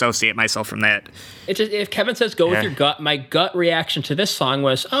disassociate myself from that. It's just, if Kevin says go with your gut, my gut reaction to this song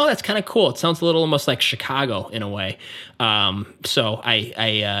was, that's kind of cool. It sounds a little almost like Chicago in a way. So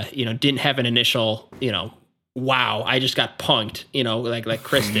I didn't have an initial wow, I just got punked, like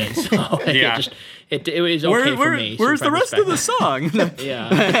Chris did. So it was okay for me. Where's the rest of the song?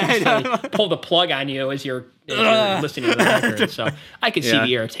 Yeah. Pull the plug on you as you're listening to the record. So I can see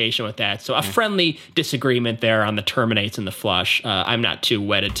the irritation with that. So a friendly disagreement there on the terminates and the flush. I'm not too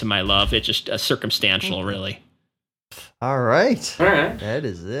wedded to my love. It's just circumstantial, really. All right. That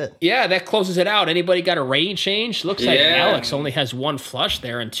is it. Yeah, that closes it out. Anybody got a rating change? Looks like Alex only has one flush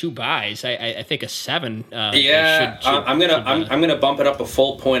there and 2 buys. I think a 7. I'm gonna bump it up a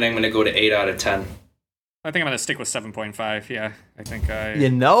full point. I'm gonna go to 8 out of 10. I think I'm gonna stick with 7.5. Yeah, I think I. You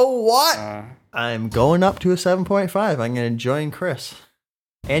know what? I'm going up to a 7.5. I'm gonna join Chris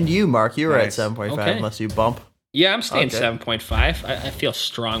and you, Mark. You were at 7.5 unless you bump. Yeah, I'm staying 7.5. I feel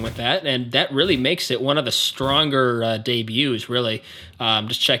strong with that, and that really makes it one of the stronger debuts, really.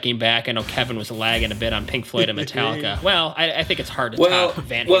 Just checking back, I know Kevin was lagging a bit on Pink Floyd and Metallica. Well, I think it's hard to top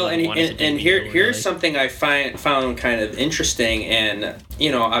Van Halen. And here's something I found kind of interesting, and,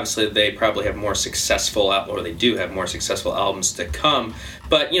 obviously they probably have more successful, or they do have more successful albums to come,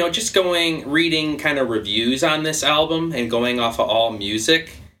 but, just reading kind of reviews on this album and going off of AllMusic,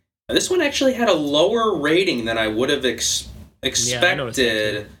 this one actually had a lower rating than I would have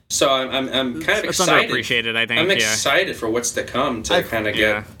expected. So I'm kind of excited. It's underappreciated, I think. I'm excited for what's to come to kind of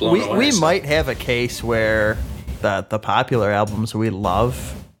get blown away. We might have a case where the popular albums we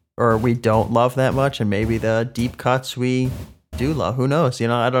love or we don't love that much, and maybe the deep cuts we do love. Who knows?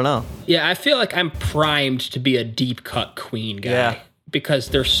 I don't know. Yeah, I feel like I'm primed to be a deep cut Queen guy. Yeah. Because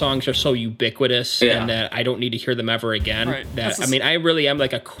their songs are so ubiquitous and that I don't need to hear them ever again. Right. I really am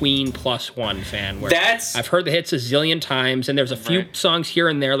like a Queen +1 fan. Where I've heard the hits a zillion times, and there's a few songs here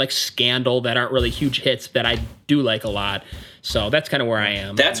and there like Scandal that aren't really huge hits that I do like a lot. So that's kind of where I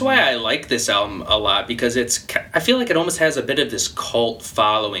am. That's why I like this album a lot, because I feel like it almost has a bit of this cult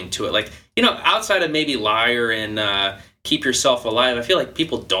following to it. Like, outside of maybe Liar and Keep Yourself Alive, I feel like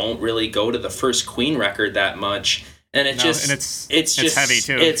people don't really go to the first Queen record that much. And it's heavy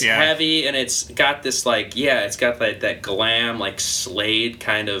too. It's heavy, and it's got this it's got that glam Slade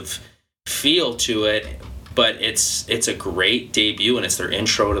kind of feel to it. But it's a great debut, and it's their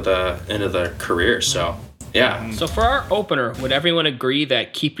intro to into the career. So yeah. So for our opener, would everyone agree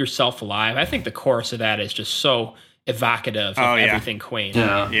that "Keep Yourself Alive"? I think the chorus of that is just so evocative of everything Queen.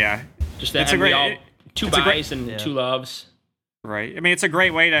 Yeah. Just that It's a great- two it's a great- buys and two loves. Right. I mean, it's a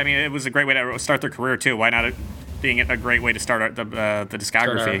great way to. I mean, it was a great way to start their career too. Why not? Being a great way to start the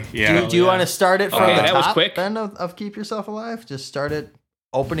discography. Do you want to start it from Okay, the that was top quick. then of Keep Yourself Alive? Just start it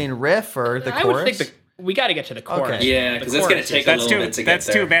opening riff or the I chorus? would think we got to get to the chorus. Okay. Yeah, because it's going to take a That's little too. bit to That's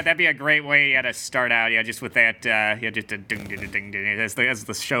get there. too bad. That'd be a great way, to start out. Yeah, just with that. Just a ding ding ding ding as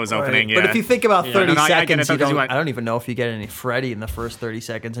the show's opening. Yeah. But if you think about 30 No, I get it, seconds, though, 'cause I don't even know if you get any Freddie in the first 30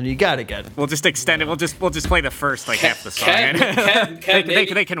 seconds, and you got to get. we'll just extend it. We'll just play the first half the song.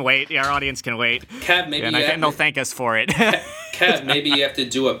 Kev, they can wait. Yeah, our audience can wait. Kev, maybe And they'll thank us for it. Kev, maybe you have to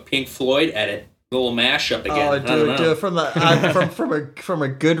do a Pink Floyd edit, a little mashup again. Oh, I don't know. do it from the from a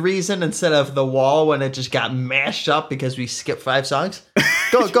good reason instead of The Wall when it just got mashed up because we skipped 5 songs.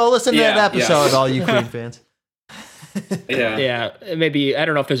 Go listen to Yeah, that episode, yeah. all you Queen fans. Yeah. Maybe I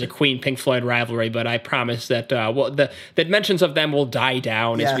don't know if there's a Queen Pink Floyd rivalry, but I promise that the mentions of them will die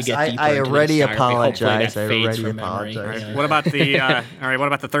down as we Yes, get deeper. I into the already discography. Hopefully apologize. that I fades already from memory. apologize. Yeah. What about the? All right. What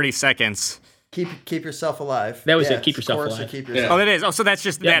about the 30 seconds? Keep yourself alive. That was it, Yes, Keep Yourself chorus of Alive. Keep Yeah. yourself. Oh, that is. Oh, so that's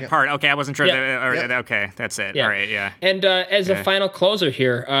just that part. Okay, I wasn't sure. Yeah. Okay, that's it. Yeah. All right. Yeah. And as a final closer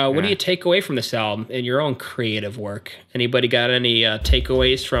here, what do you take away from this album in your own creative work? Anybody got any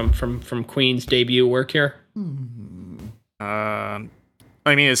takeaways from Queen's debut work here?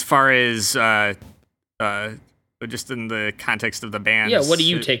 I mean, as far as just in the context of the band. Yeah, what do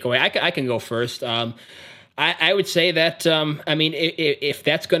you take away? I can go first. I would say that I mean, if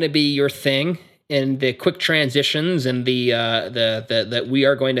that's going to be your thing, and the quick transitions and the that we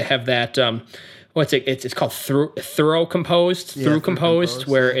are going to have that. What's it? It's called through composed,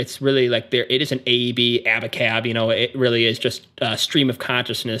 where it's really like there. It is an AEB abacab. It really is just stream of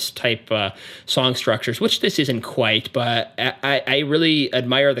consciousness type song structures, which this isn't quite. But I really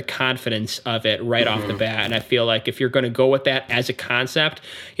admire the confidence of it right off the bat, and I feel like if you're going to go with that as a concept,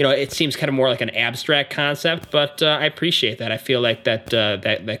 it seems kind of more like an abstract concept. But I appreciate that. I feel like that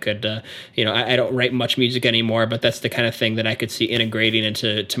could I don't write much music anymore, but that's the kind of thing that I could see integrating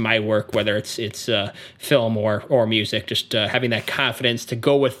into my work, whether it's film or music, just having that confidence to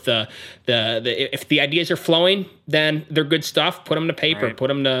go with the if the ideas are flowing, then they're good stuff. Put them to paper, Right. put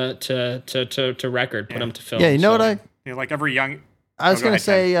them to record, put them to film. Yeah, you know what Like every young. I was go going ahead, to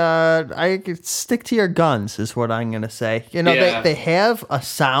say, I could stick to your guns is what I'm going to say. Yeah. They have a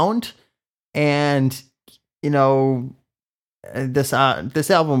sound, and this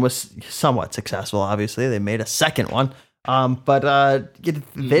album was somewhat successful. Obviously, they made a second one, but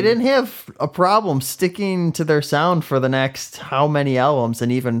they didn't have a problem sticking to their sound for the next how many albums,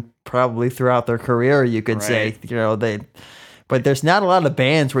 and even probably throughout their career. You could say, But there's not a lot of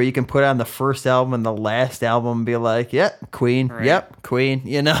bands where you can put on the first album and the last album and be like, "Yep, Queen. Right. Yep, Queen."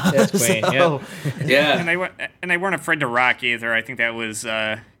 That's Queen, Yeah. And they weren't afraid to rock either. I think that was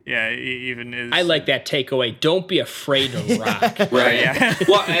even as I like that takeaway. Don't be afraid to rock. Right. Yeah.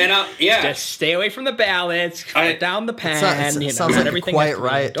 Well, and Just stay away from the ballads, cut down the pen, sounds like a everything. Quiet has to be-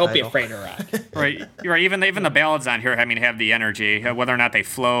 Riot Don't be title. afraid to rock. Right. You're right. Even the ballads on here, I mean, have the energy. Whether or not they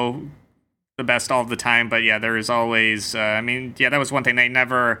flow the best all the time, but yeah, there is always. That was one thing.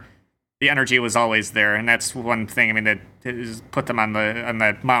 The energy was always there, and that's one thing. I mean, that is put them on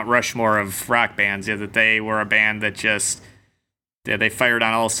the Mount Rushmore of rock bands. Yeah, that they were a band that just they fired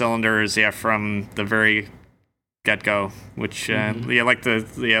on all cylinders. Yeah, from the very get go. Which like Van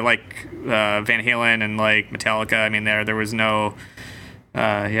Halen and like Metallica. I mean, there was no.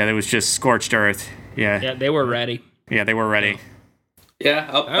 There was just scorched earth. Yeah, they were ready. Yeah, they were ready.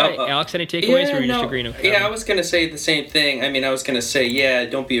 Yeah. All right, Alex, any takeaways, or are you just agreeing with Kevin? Yeah, I was going to say the same thing. I mean, I was going to say,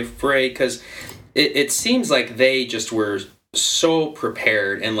 don't be afraid, because it seems like they just were so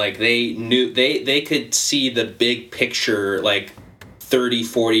prepared, and like they knew they could see the big picture, like 30,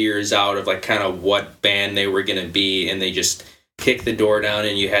 40 years out of like kind of what band they were going to be, and they just kicked the door down,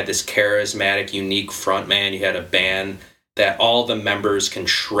 and you had this charismatic, unique frontman. You had a band that all the members can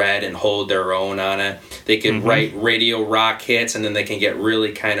shred and hold their own on it. They can write radio rock hits, and then they can get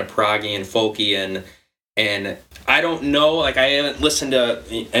really kind of proggy and folky, and I don't know, like I haven't listened to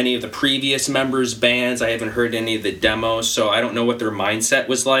any of the previous members' bands. I haven't heard any of the demos, so I don't know what their mindset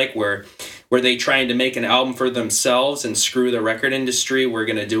was like. Were they trying to make an album for themselves and screw the record industry? We're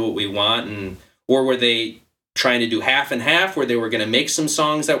going to do what we want, or were they trying to do half and half, where they were going to make some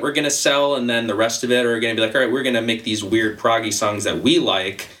songs that were going to sell, and then the rest of it are going to be like, all right, we're going to make these weird proggy songs that we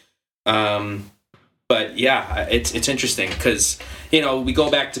like. But yeah, it's interesting because, we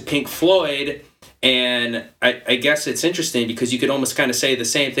go back to Pink Floyd, and I guess it's interesting because you could almost kind of say the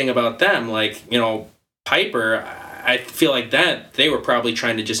same thing about them. Like, Piper, I feel like that they were probably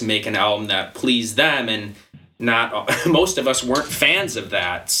trying to just make an album that pleased them, and most of us weren't fans of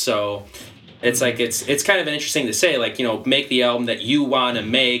that. So it's like it's kind of interesting to say, like, make the album that you want to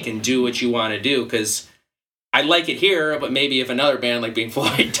make and do what you want to do, because I like it here, but maybe if another band like Pink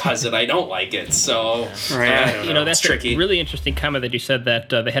Floyd does it, I don't like it. So I don't know. That's tricky. A really interesting comment that you said, that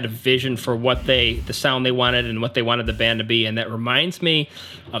they had a vision for what the sound they wanted and what they wanted the band to be, and that reminds me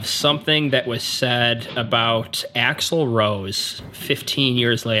of something that was said about Axl Rose 15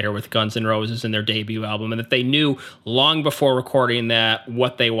 years later with Guns N' Roses in their debut album, and that they knew long before recording that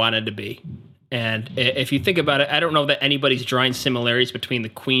what they wanted to be. And if you think about it, I don't know that anybody's drawing similarities between the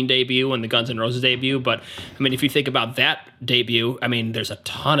Queen debut and the Guns N' Roses debut, but I mean, if you think about that debut, I mean, there's a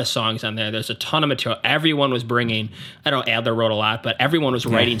ton of songs on there. There's a ton of material. Everyone was bringing, I don't know, Adler wrote a lot, but everyone was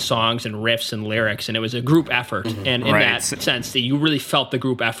writing songs and riffs and lyrics, and it was a group effort. And in that sense, you really felt the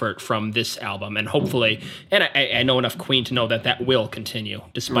group effort from this album. And hopefully, and I know enough Queen to know that will continue,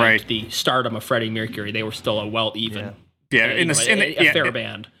 despite the stardom of Freddie Mercury. They were still a well-even, fair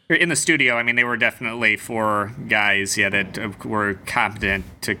band. In the studio, I mean, they were definitely 4 guys, that were competent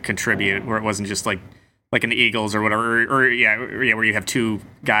to contribute, where it wasn't just like in the Eagles or whatever, or where you have 2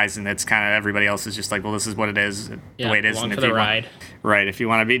 guys and it's kind of everybody else is just like, well, this is what it is, the way it is. Along and for the ride. Right. If you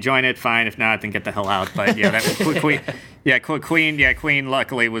want to join it, fine. If not, then get the hell out. But Queen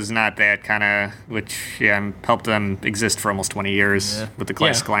luckily was not that kind of, which helped them exist for almost 20 years with the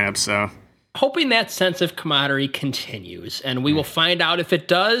classic lineup. So. Hoping that sense of camaraderie continues, and we will find out if it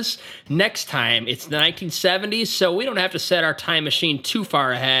does next time. It's the 1970s, so we don't have to set our time machine too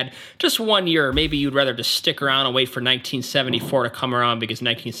far ahead. Just 1 year. Maybe you'd rather just stick around and wait for 1974 to come around, because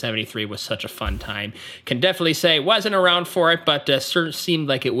 1973 was such a fun time. Can definitely say wasn't around for it, but certainly seemed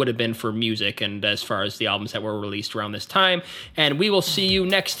like it would have been for music and as far as the albums that were released around this time. And we will see you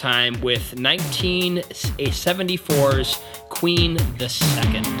next time with 1974's Queen II.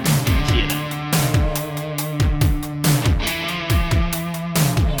 See you then.